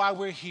even know why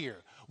we're here.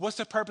 What's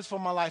the purpose for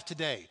my life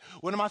today?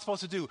 What am I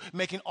supposed to do?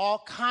 Making all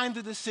kinds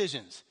of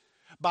decisions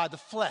by the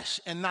flesh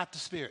and not the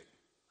spirit.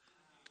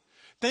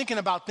 Thinking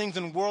about things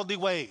in worldly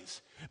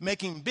ways.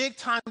 Making big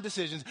time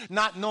decisions,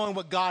 not knowing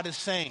what God is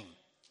saying.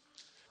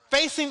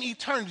 Facing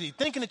eternity,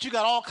 thinking that you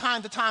got all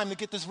kinds of time to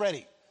get this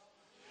ready.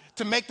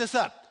 To make this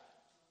up.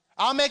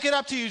 I'll make it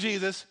up to you,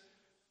 Jesus.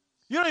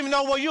 You don't even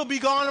know where you'll be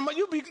gone.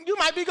 You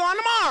might be gone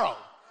tomorrow.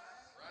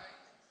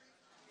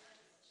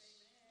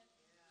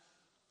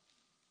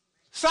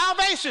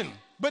 Salvation,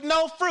 but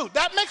no fruit.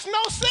 That makes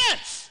no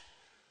sense.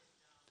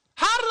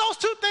 How do those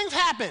two things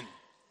happen?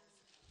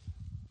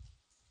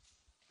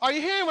 Are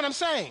you hearing what I'm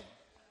saying?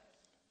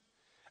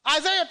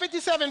 Isaiah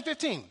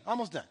 57:15.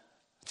 Almost done.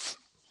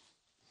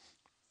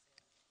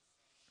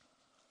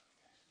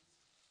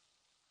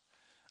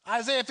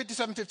 Isaiah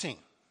 57:15.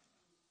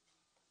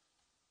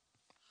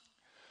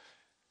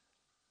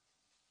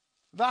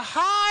 The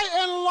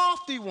high and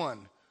lofty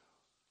one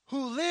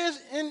who lives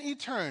in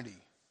eternity,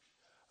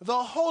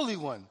 the Holy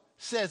One,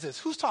 says this.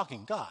 Who's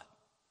talking? God.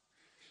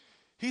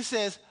 He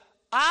says,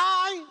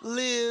 I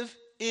live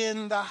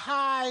in the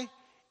high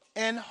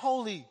and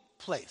holy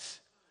place.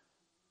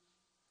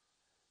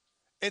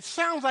 It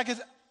sounds like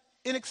it's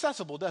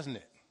inaccessible, doesn't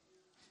it?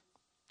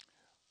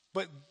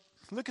 But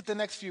look at the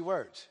next few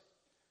words.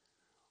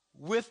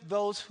 With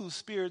those whose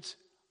spirits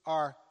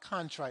are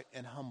contrite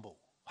and humble.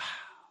 Wow.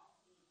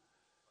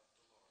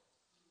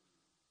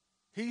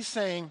 He's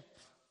saying,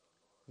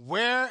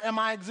 where am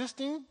I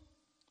existing?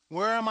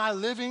 Where am I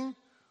living?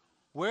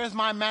 Where is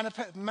my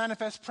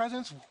manifest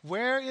presence?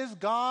 Where is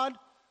God?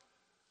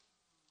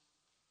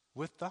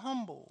 With the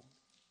humble.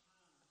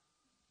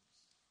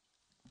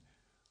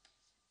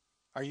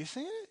 Are you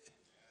seeing it?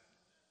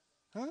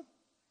 Huh?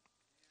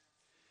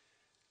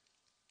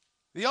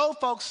 The old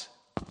folks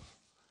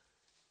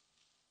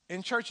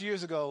in church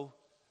years ago,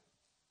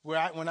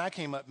 when I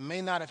came up,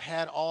 may not have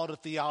had all the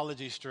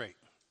theology straight.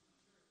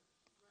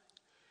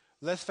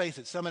 Let's face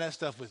it, some of that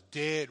stuff was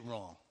dead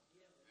wrong.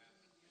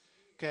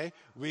 Okay?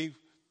 We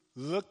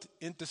looked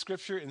into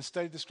Scripture and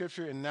studied the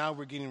Scripture, and now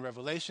we're getting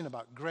revelation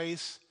about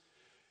grace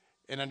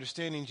and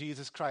understanding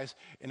Jesus Christ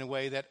in a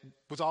way that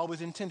was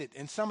always intended.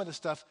 And some of the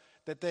stuff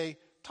that they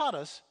taught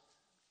us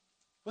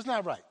was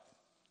not right.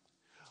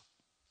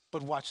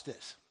 But watch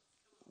this.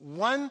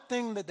 One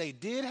thing that they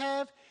did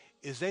have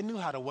is they knew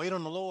how to wait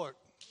on the Lord.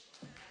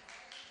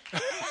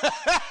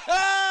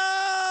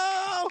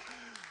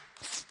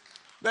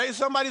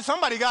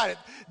 Somebody got it.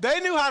 They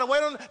knew how to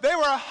wait on. They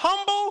were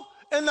humble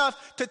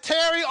enough to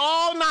tarry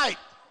all night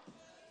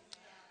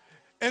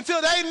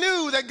until they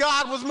knew that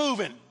God was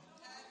moving.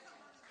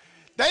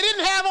 They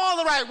didn't have all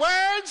the right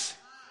words.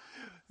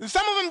 And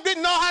some of them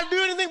didn't know how to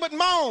do anything but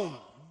moan.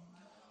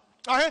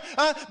 All right?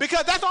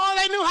 Because that's all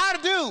they knew how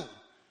to do.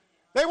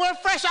 They weren't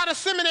fresh out of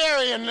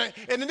seminary and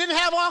they didn't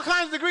have all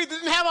kinds of degrees. They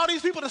didn't have all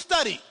these people to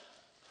study.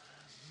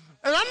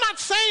 And I'm not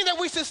saying that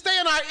we should stay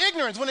in our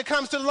ignorance when it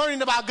comes to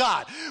learning about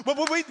God. But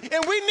we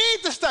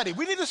need to study.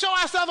 We need to show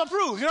ourselves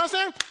approved. You know what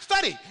I'm saying?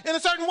 Study in a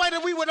certain way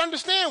that we would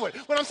understand what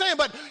I'm saying.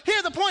 But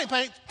here's the point,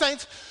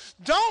 saints.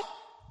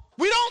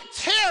 We don't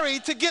tarry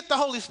to get the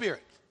Holy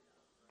Spirit.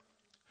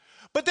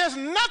 But there's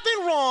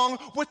nothing wrong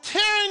with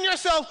tearing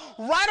yourself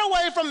right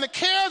away from the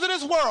cares of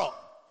this world.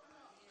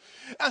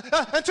 And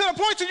to the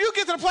point that you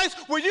get to the place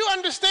where you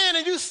understand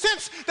and you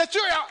sense that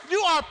you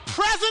are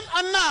present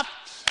enough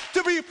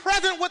to be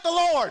present with the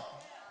Lord.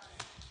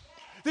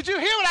 Did you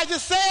hear what I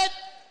just said?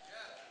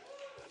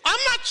 I'm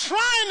not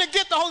trying to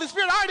get the Holy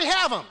Spirit. I already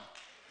have him.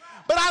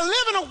 But I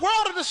live in a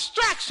world of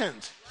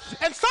distractions.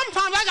 And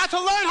sometimes I got to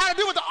learn how to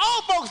do what the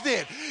old folks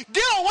did.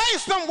 Get away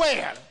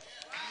somewhere.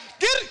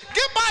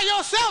 Get by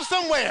yourself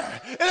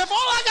somewhere. And if all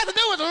I got to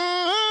do is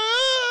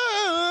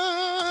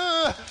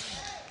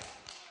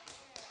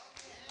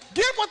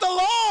get with the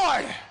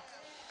Lord.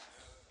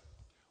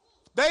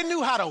 They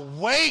knew how to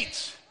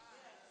wait.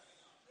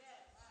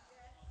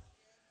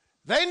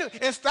 They knew.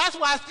 That's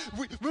why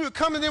we were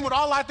coming in with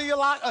all our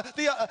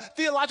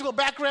theological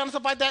background and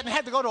stuff like that and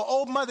had to go to an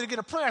old mother to get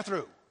a prayer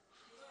through.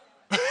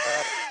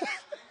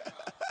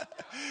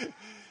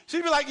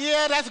 She'd be like,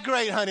 yeah, that's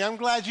great, honey. I'm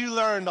glad you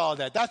learned all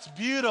that. That's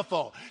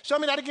beautiful. Show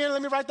me that again.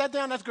 Let me write that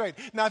down. That's great.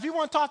 Now, if you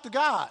want to talk to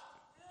God,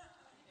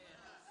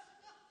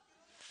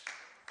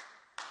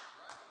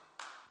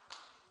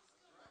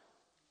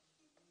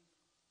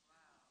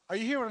 are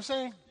you hearing what I'm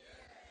saying?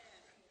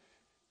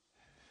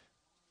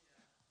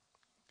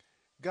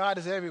 God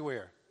is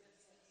everywhere.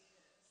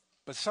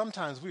 But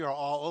sometimes we are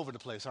all over the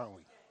place, aren't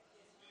we?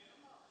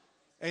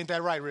 Ain't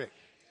that right, Rick?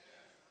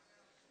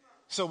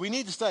 So we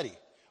need to study.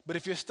 But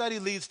if your study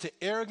leads to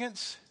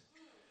arrogance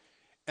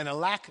and a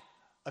lack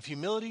of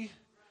humility,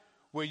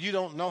 where you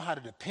don't know how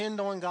to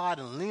depend on God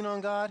and lean on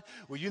God,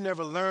 where you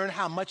never learn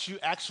how much you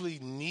actually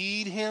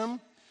need him,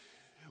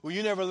 where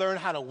you never learn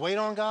how to wait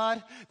on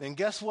God, then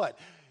guess what?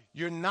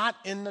 You're not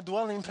in the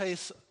dwelling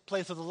place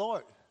of the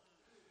Lord,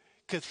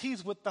 because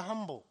he's with the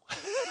humble.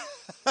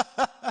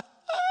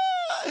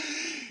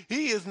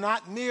 He is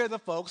not near the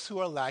folks who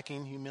are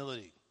lacking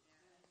humility.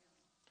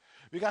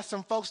 We got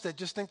some folks that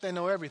just think they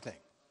know everything.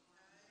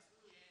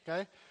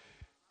 Okay?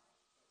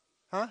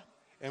 Huh?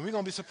 And we're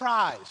going to be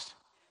surprised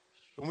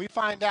when we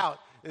find out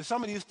that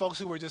some of these folks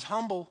who were just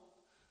humble,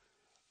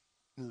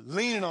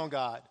 leaning on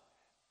God,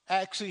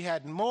 actually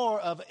had more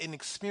of an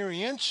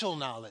experiential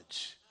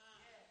knowledge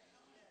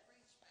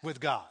with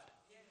God.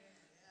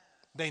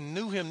 They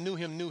knew him.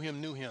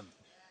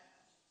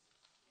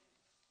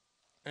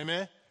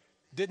 Amen?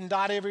 Didn't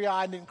dot every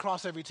I, didn't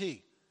cross every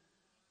T.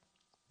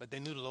 But they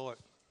knew the Lord.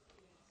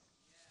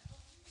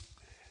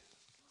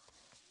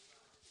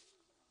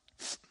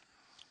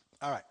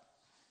 All right.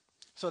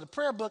 So the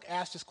prayer book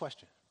asked this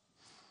question.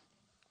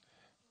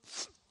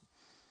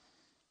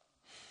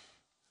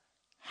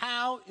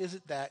 How is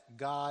it that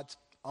God's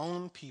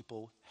own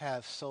people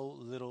have so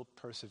little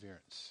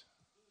perseverance?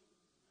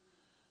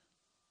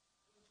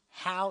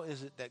 How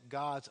is it that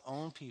God's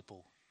own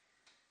people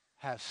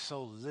have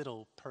so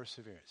little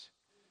perseverance?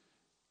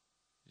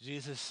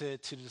 Jesus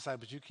said to the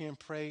disciples, you can't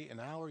pray an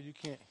hour, you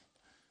can't.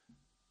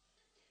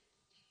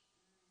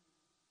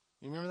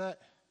 You remember that?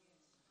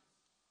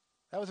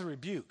 That was a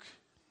rebuke.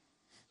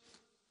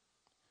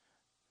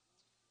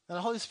 Now,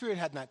 the Holy Spirit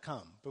had not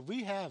come, but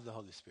we have the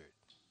Holy Spirit,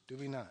 do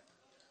we not?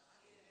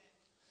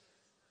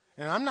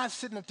 And I'm not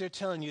sitting up there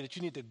telling you that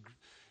you need to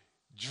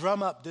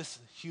drum up this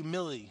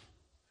humility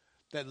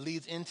that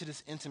leads into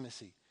this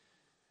intimacy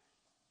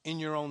in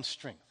your own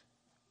strength.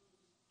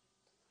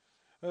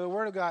 The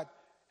Word of God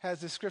has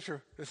this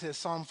scripture that says,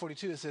 Psalm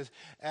 42, it says,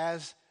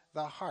 as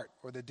the hart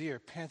or the deer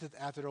panteth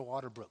after the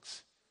water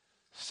brooks,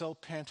 so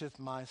panteth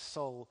my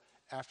soul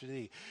after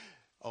thee,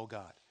 oh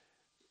God.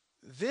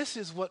 This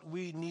is what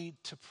we need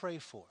to pray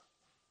for.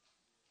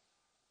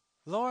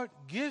 Lord,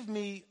 give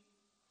me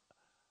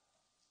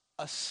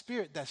a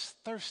spirit that's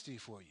thirsty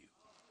for you.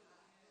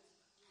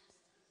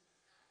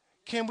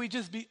 Can we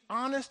just be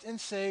honest and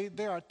say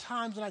there are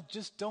times when I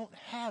just don't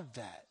have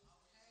that?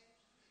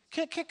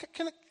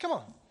 Come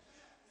on.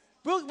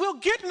 We'll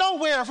get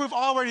nowhere if we've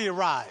already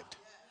arrived.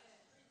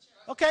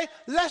 Okay?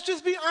 Let's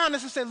just be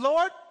honest and say,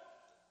 Lord,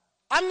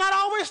 I'm not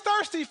always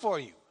thirsty for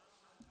you.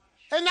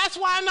 And that's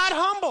why I'm not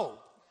humble.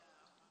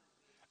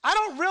 I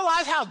don't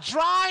realize how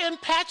dry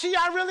and patchy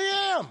I really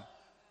am.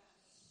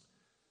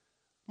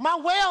 My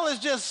well is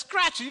just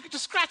scratchy. You can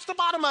just scratch the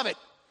bottom of it.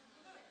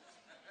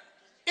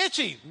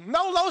 Itchy.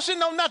 No lotion,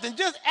 no nothing.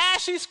 Just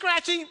ashy,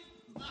 scratchy.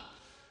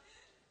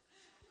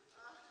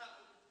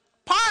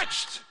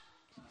 Parched.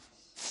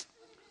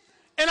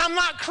 And I'm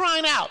not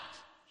crying out.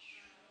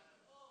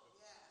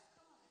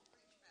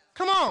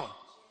 Come on.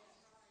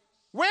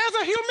 Where's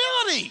the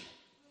humility?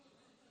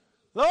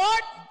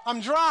 Lord, I'm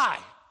dry.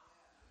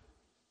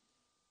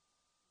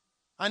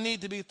 I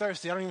need to be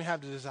thirsty. I don't even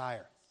have the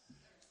desire.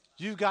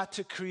 You've got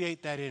to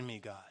create that in me,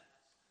 God.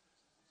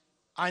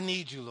 I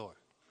need you, Lord.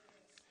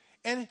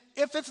 And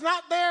if it's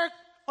not there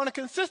on a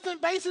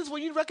consistent basis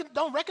where you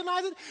don't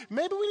recognize it,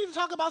 maybe we need to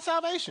talk about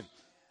salvation.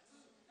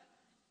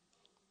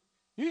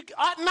 You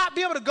ought not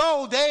be able to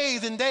go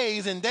days and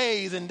days and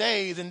days and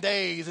days and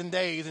days and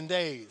days and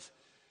days.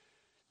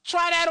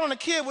 Try that on a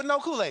kid with no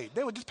Kool-Aid.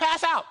 They would just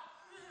pass out.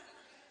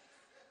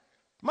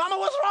 Mama,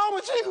 what's wrong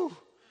with you?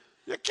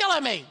 You're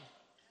killing me.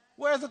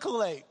 Where's the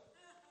Kool-Aid?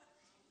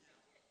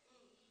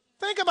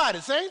 Think about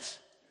it, saints.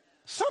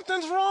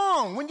 Something's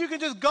wrong when you can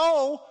just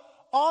go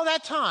all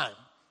that time,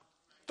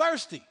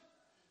 thirsty,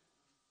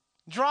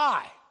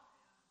 dry,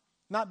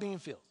 not being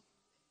filled.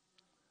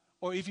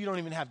 Or if you don't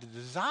even have the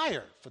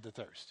desire for the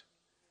thirst,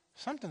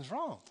 something's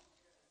wrong,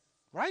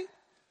 right?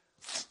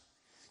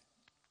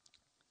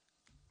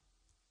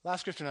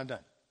 Last scripture and I'm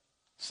done.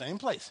 Same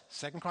place,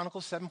 2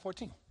 Chronicles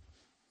 7:14.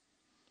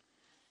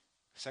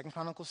 2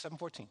 Chronicles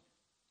 7:14.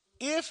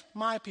 If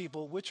my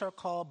people, which are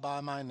called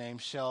by my name,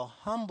 shall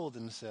humble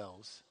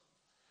themselves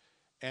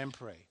and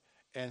pray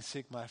and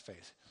seek my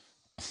face.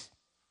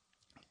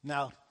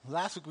 Now,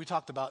 last week we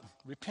talked about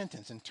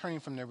repentance and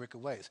turning from their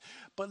wicked ways.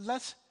 But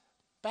let's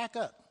back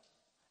up.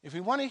 If we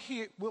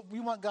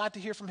want God to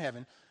hear from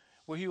heaven,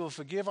 where he will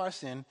forgive our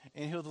sin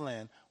and heal the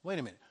land. Wait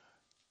a minute.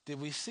 Did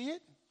we see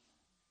it?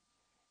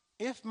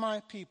 If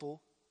my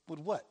people would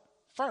what?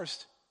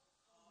 First,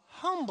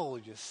 humble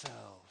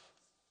yourself.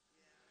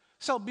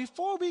 So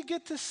before we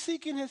get to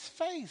seeking his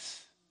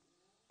face,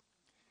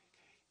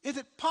 is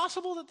it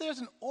possible that there's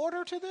an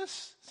order to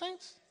this,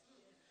 saints?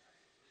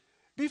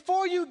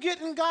 Before you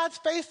get in God's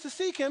face to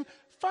seek him,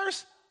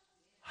 first,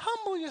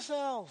 humble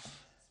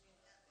yourself.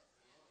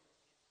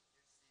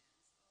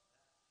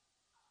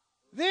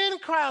 Then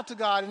cry out to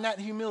God in that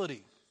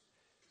humility.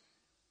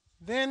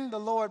 Then the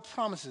Lord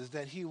promises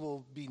that he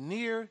will be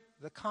near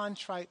the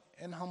contrite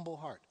and humble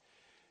heart.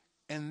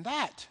 And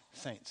that,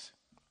 saints,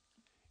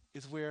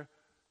 is where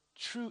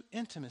true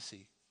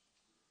intimacy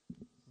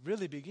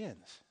really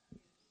begins.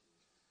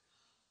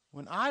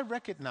 When I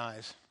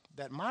recognize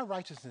that my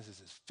righteousness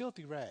is as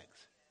filthy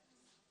rags,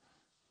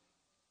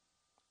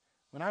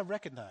 when I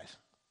recognize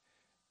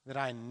that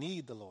I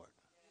need the Lord,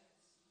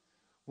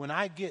 when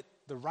I get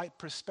the right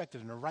perspective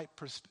and the right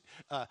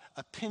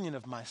opinion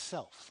of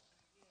myself,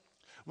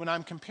 when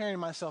I'm comparing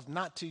myself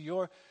not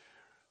to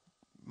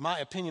my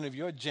opinion of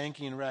your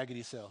janky and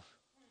raggedy self,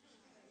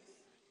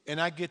 and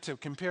I get to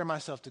compare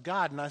myself to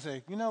God, and I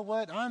say, you know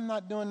what, I'm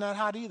not doing that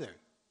hot either.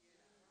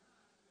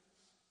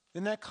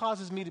 Then that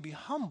causes me to be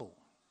humble.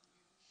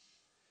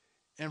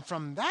 And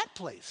from that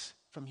place,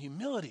 from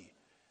humility,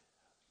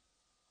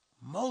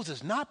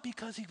 Moses, not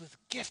because he was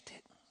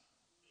gifted,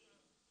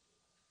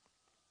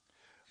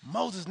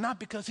 Moses, not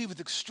because he was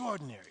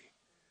extraordinary,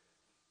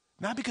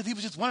 not because he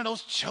was just one of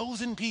those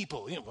chosen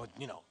people.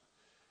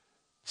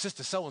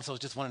 Sister so-and-so is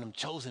just one of them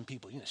chosen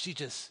people. She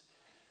just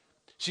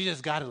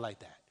got it like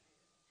that.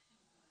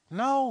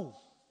 No,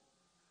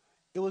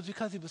 it was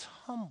because he was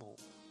humble.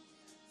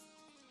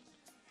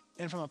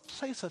 And from a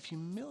place of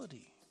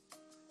humility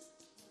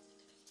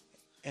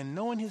and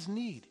knowing his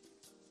need,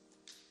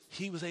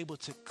 he was able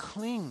to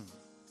cling.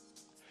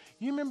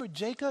 You remember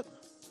Jacob?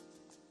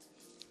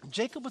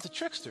 Jacob was a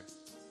trickster.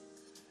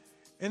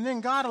 And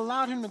then God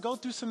allowed him to go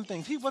through some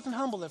things. He wasn't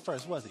humble at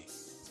first, was he?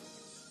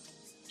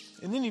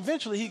 And then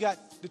eventually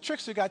the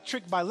trickster got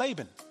tricked by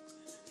Laban.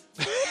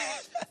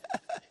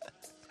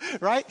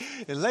 Right?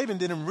 And Laban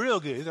did him real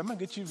good. He said, I'm going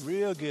to get you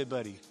real good,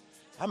 buddy.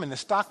 I'm in the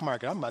stock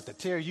market. I'm about to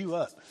tear you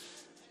up.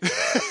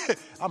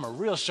 I'm a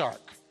real shark.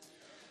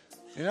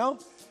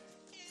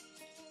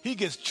 He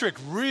gets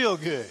tricked real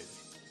good.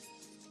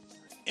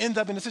 Ends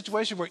up in a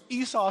situation where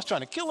Esau is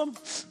trying to kill him.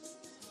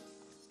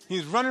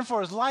 He's running for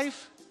his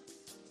life.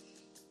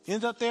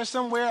 Ends up there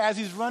somewhere as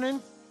he's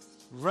running,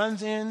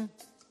 runs in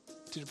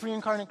to the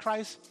pre-incarnate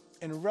Christ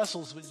and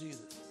wrestles with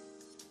Jesus.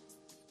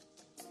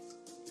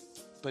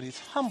 But he's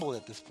humble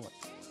at this point.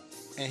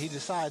 And he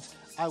decides,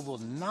 I will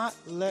not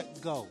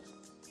let go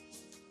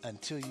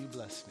until you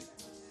bless me.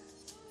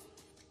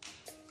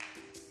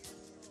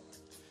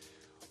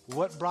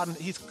 What brought him?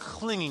 He's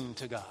clinging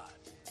to God.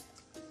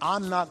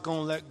 I'm not going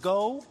to let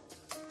go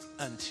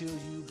until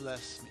you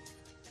bless me.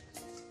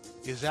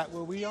 Is that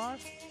where we are?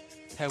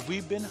 Have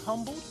we been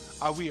humbled?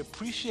 Are we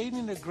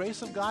appreciating the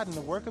grace of God and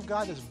the work of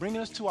God that's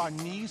bringing us to our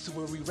knees to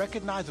where we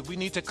recognize that we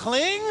need to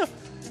cling?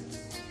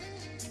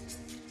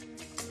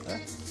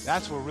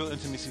 That's where real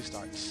intimacy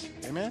starts.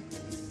 Amen?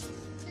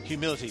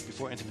 Humility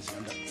before intimacy.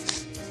 I'm done.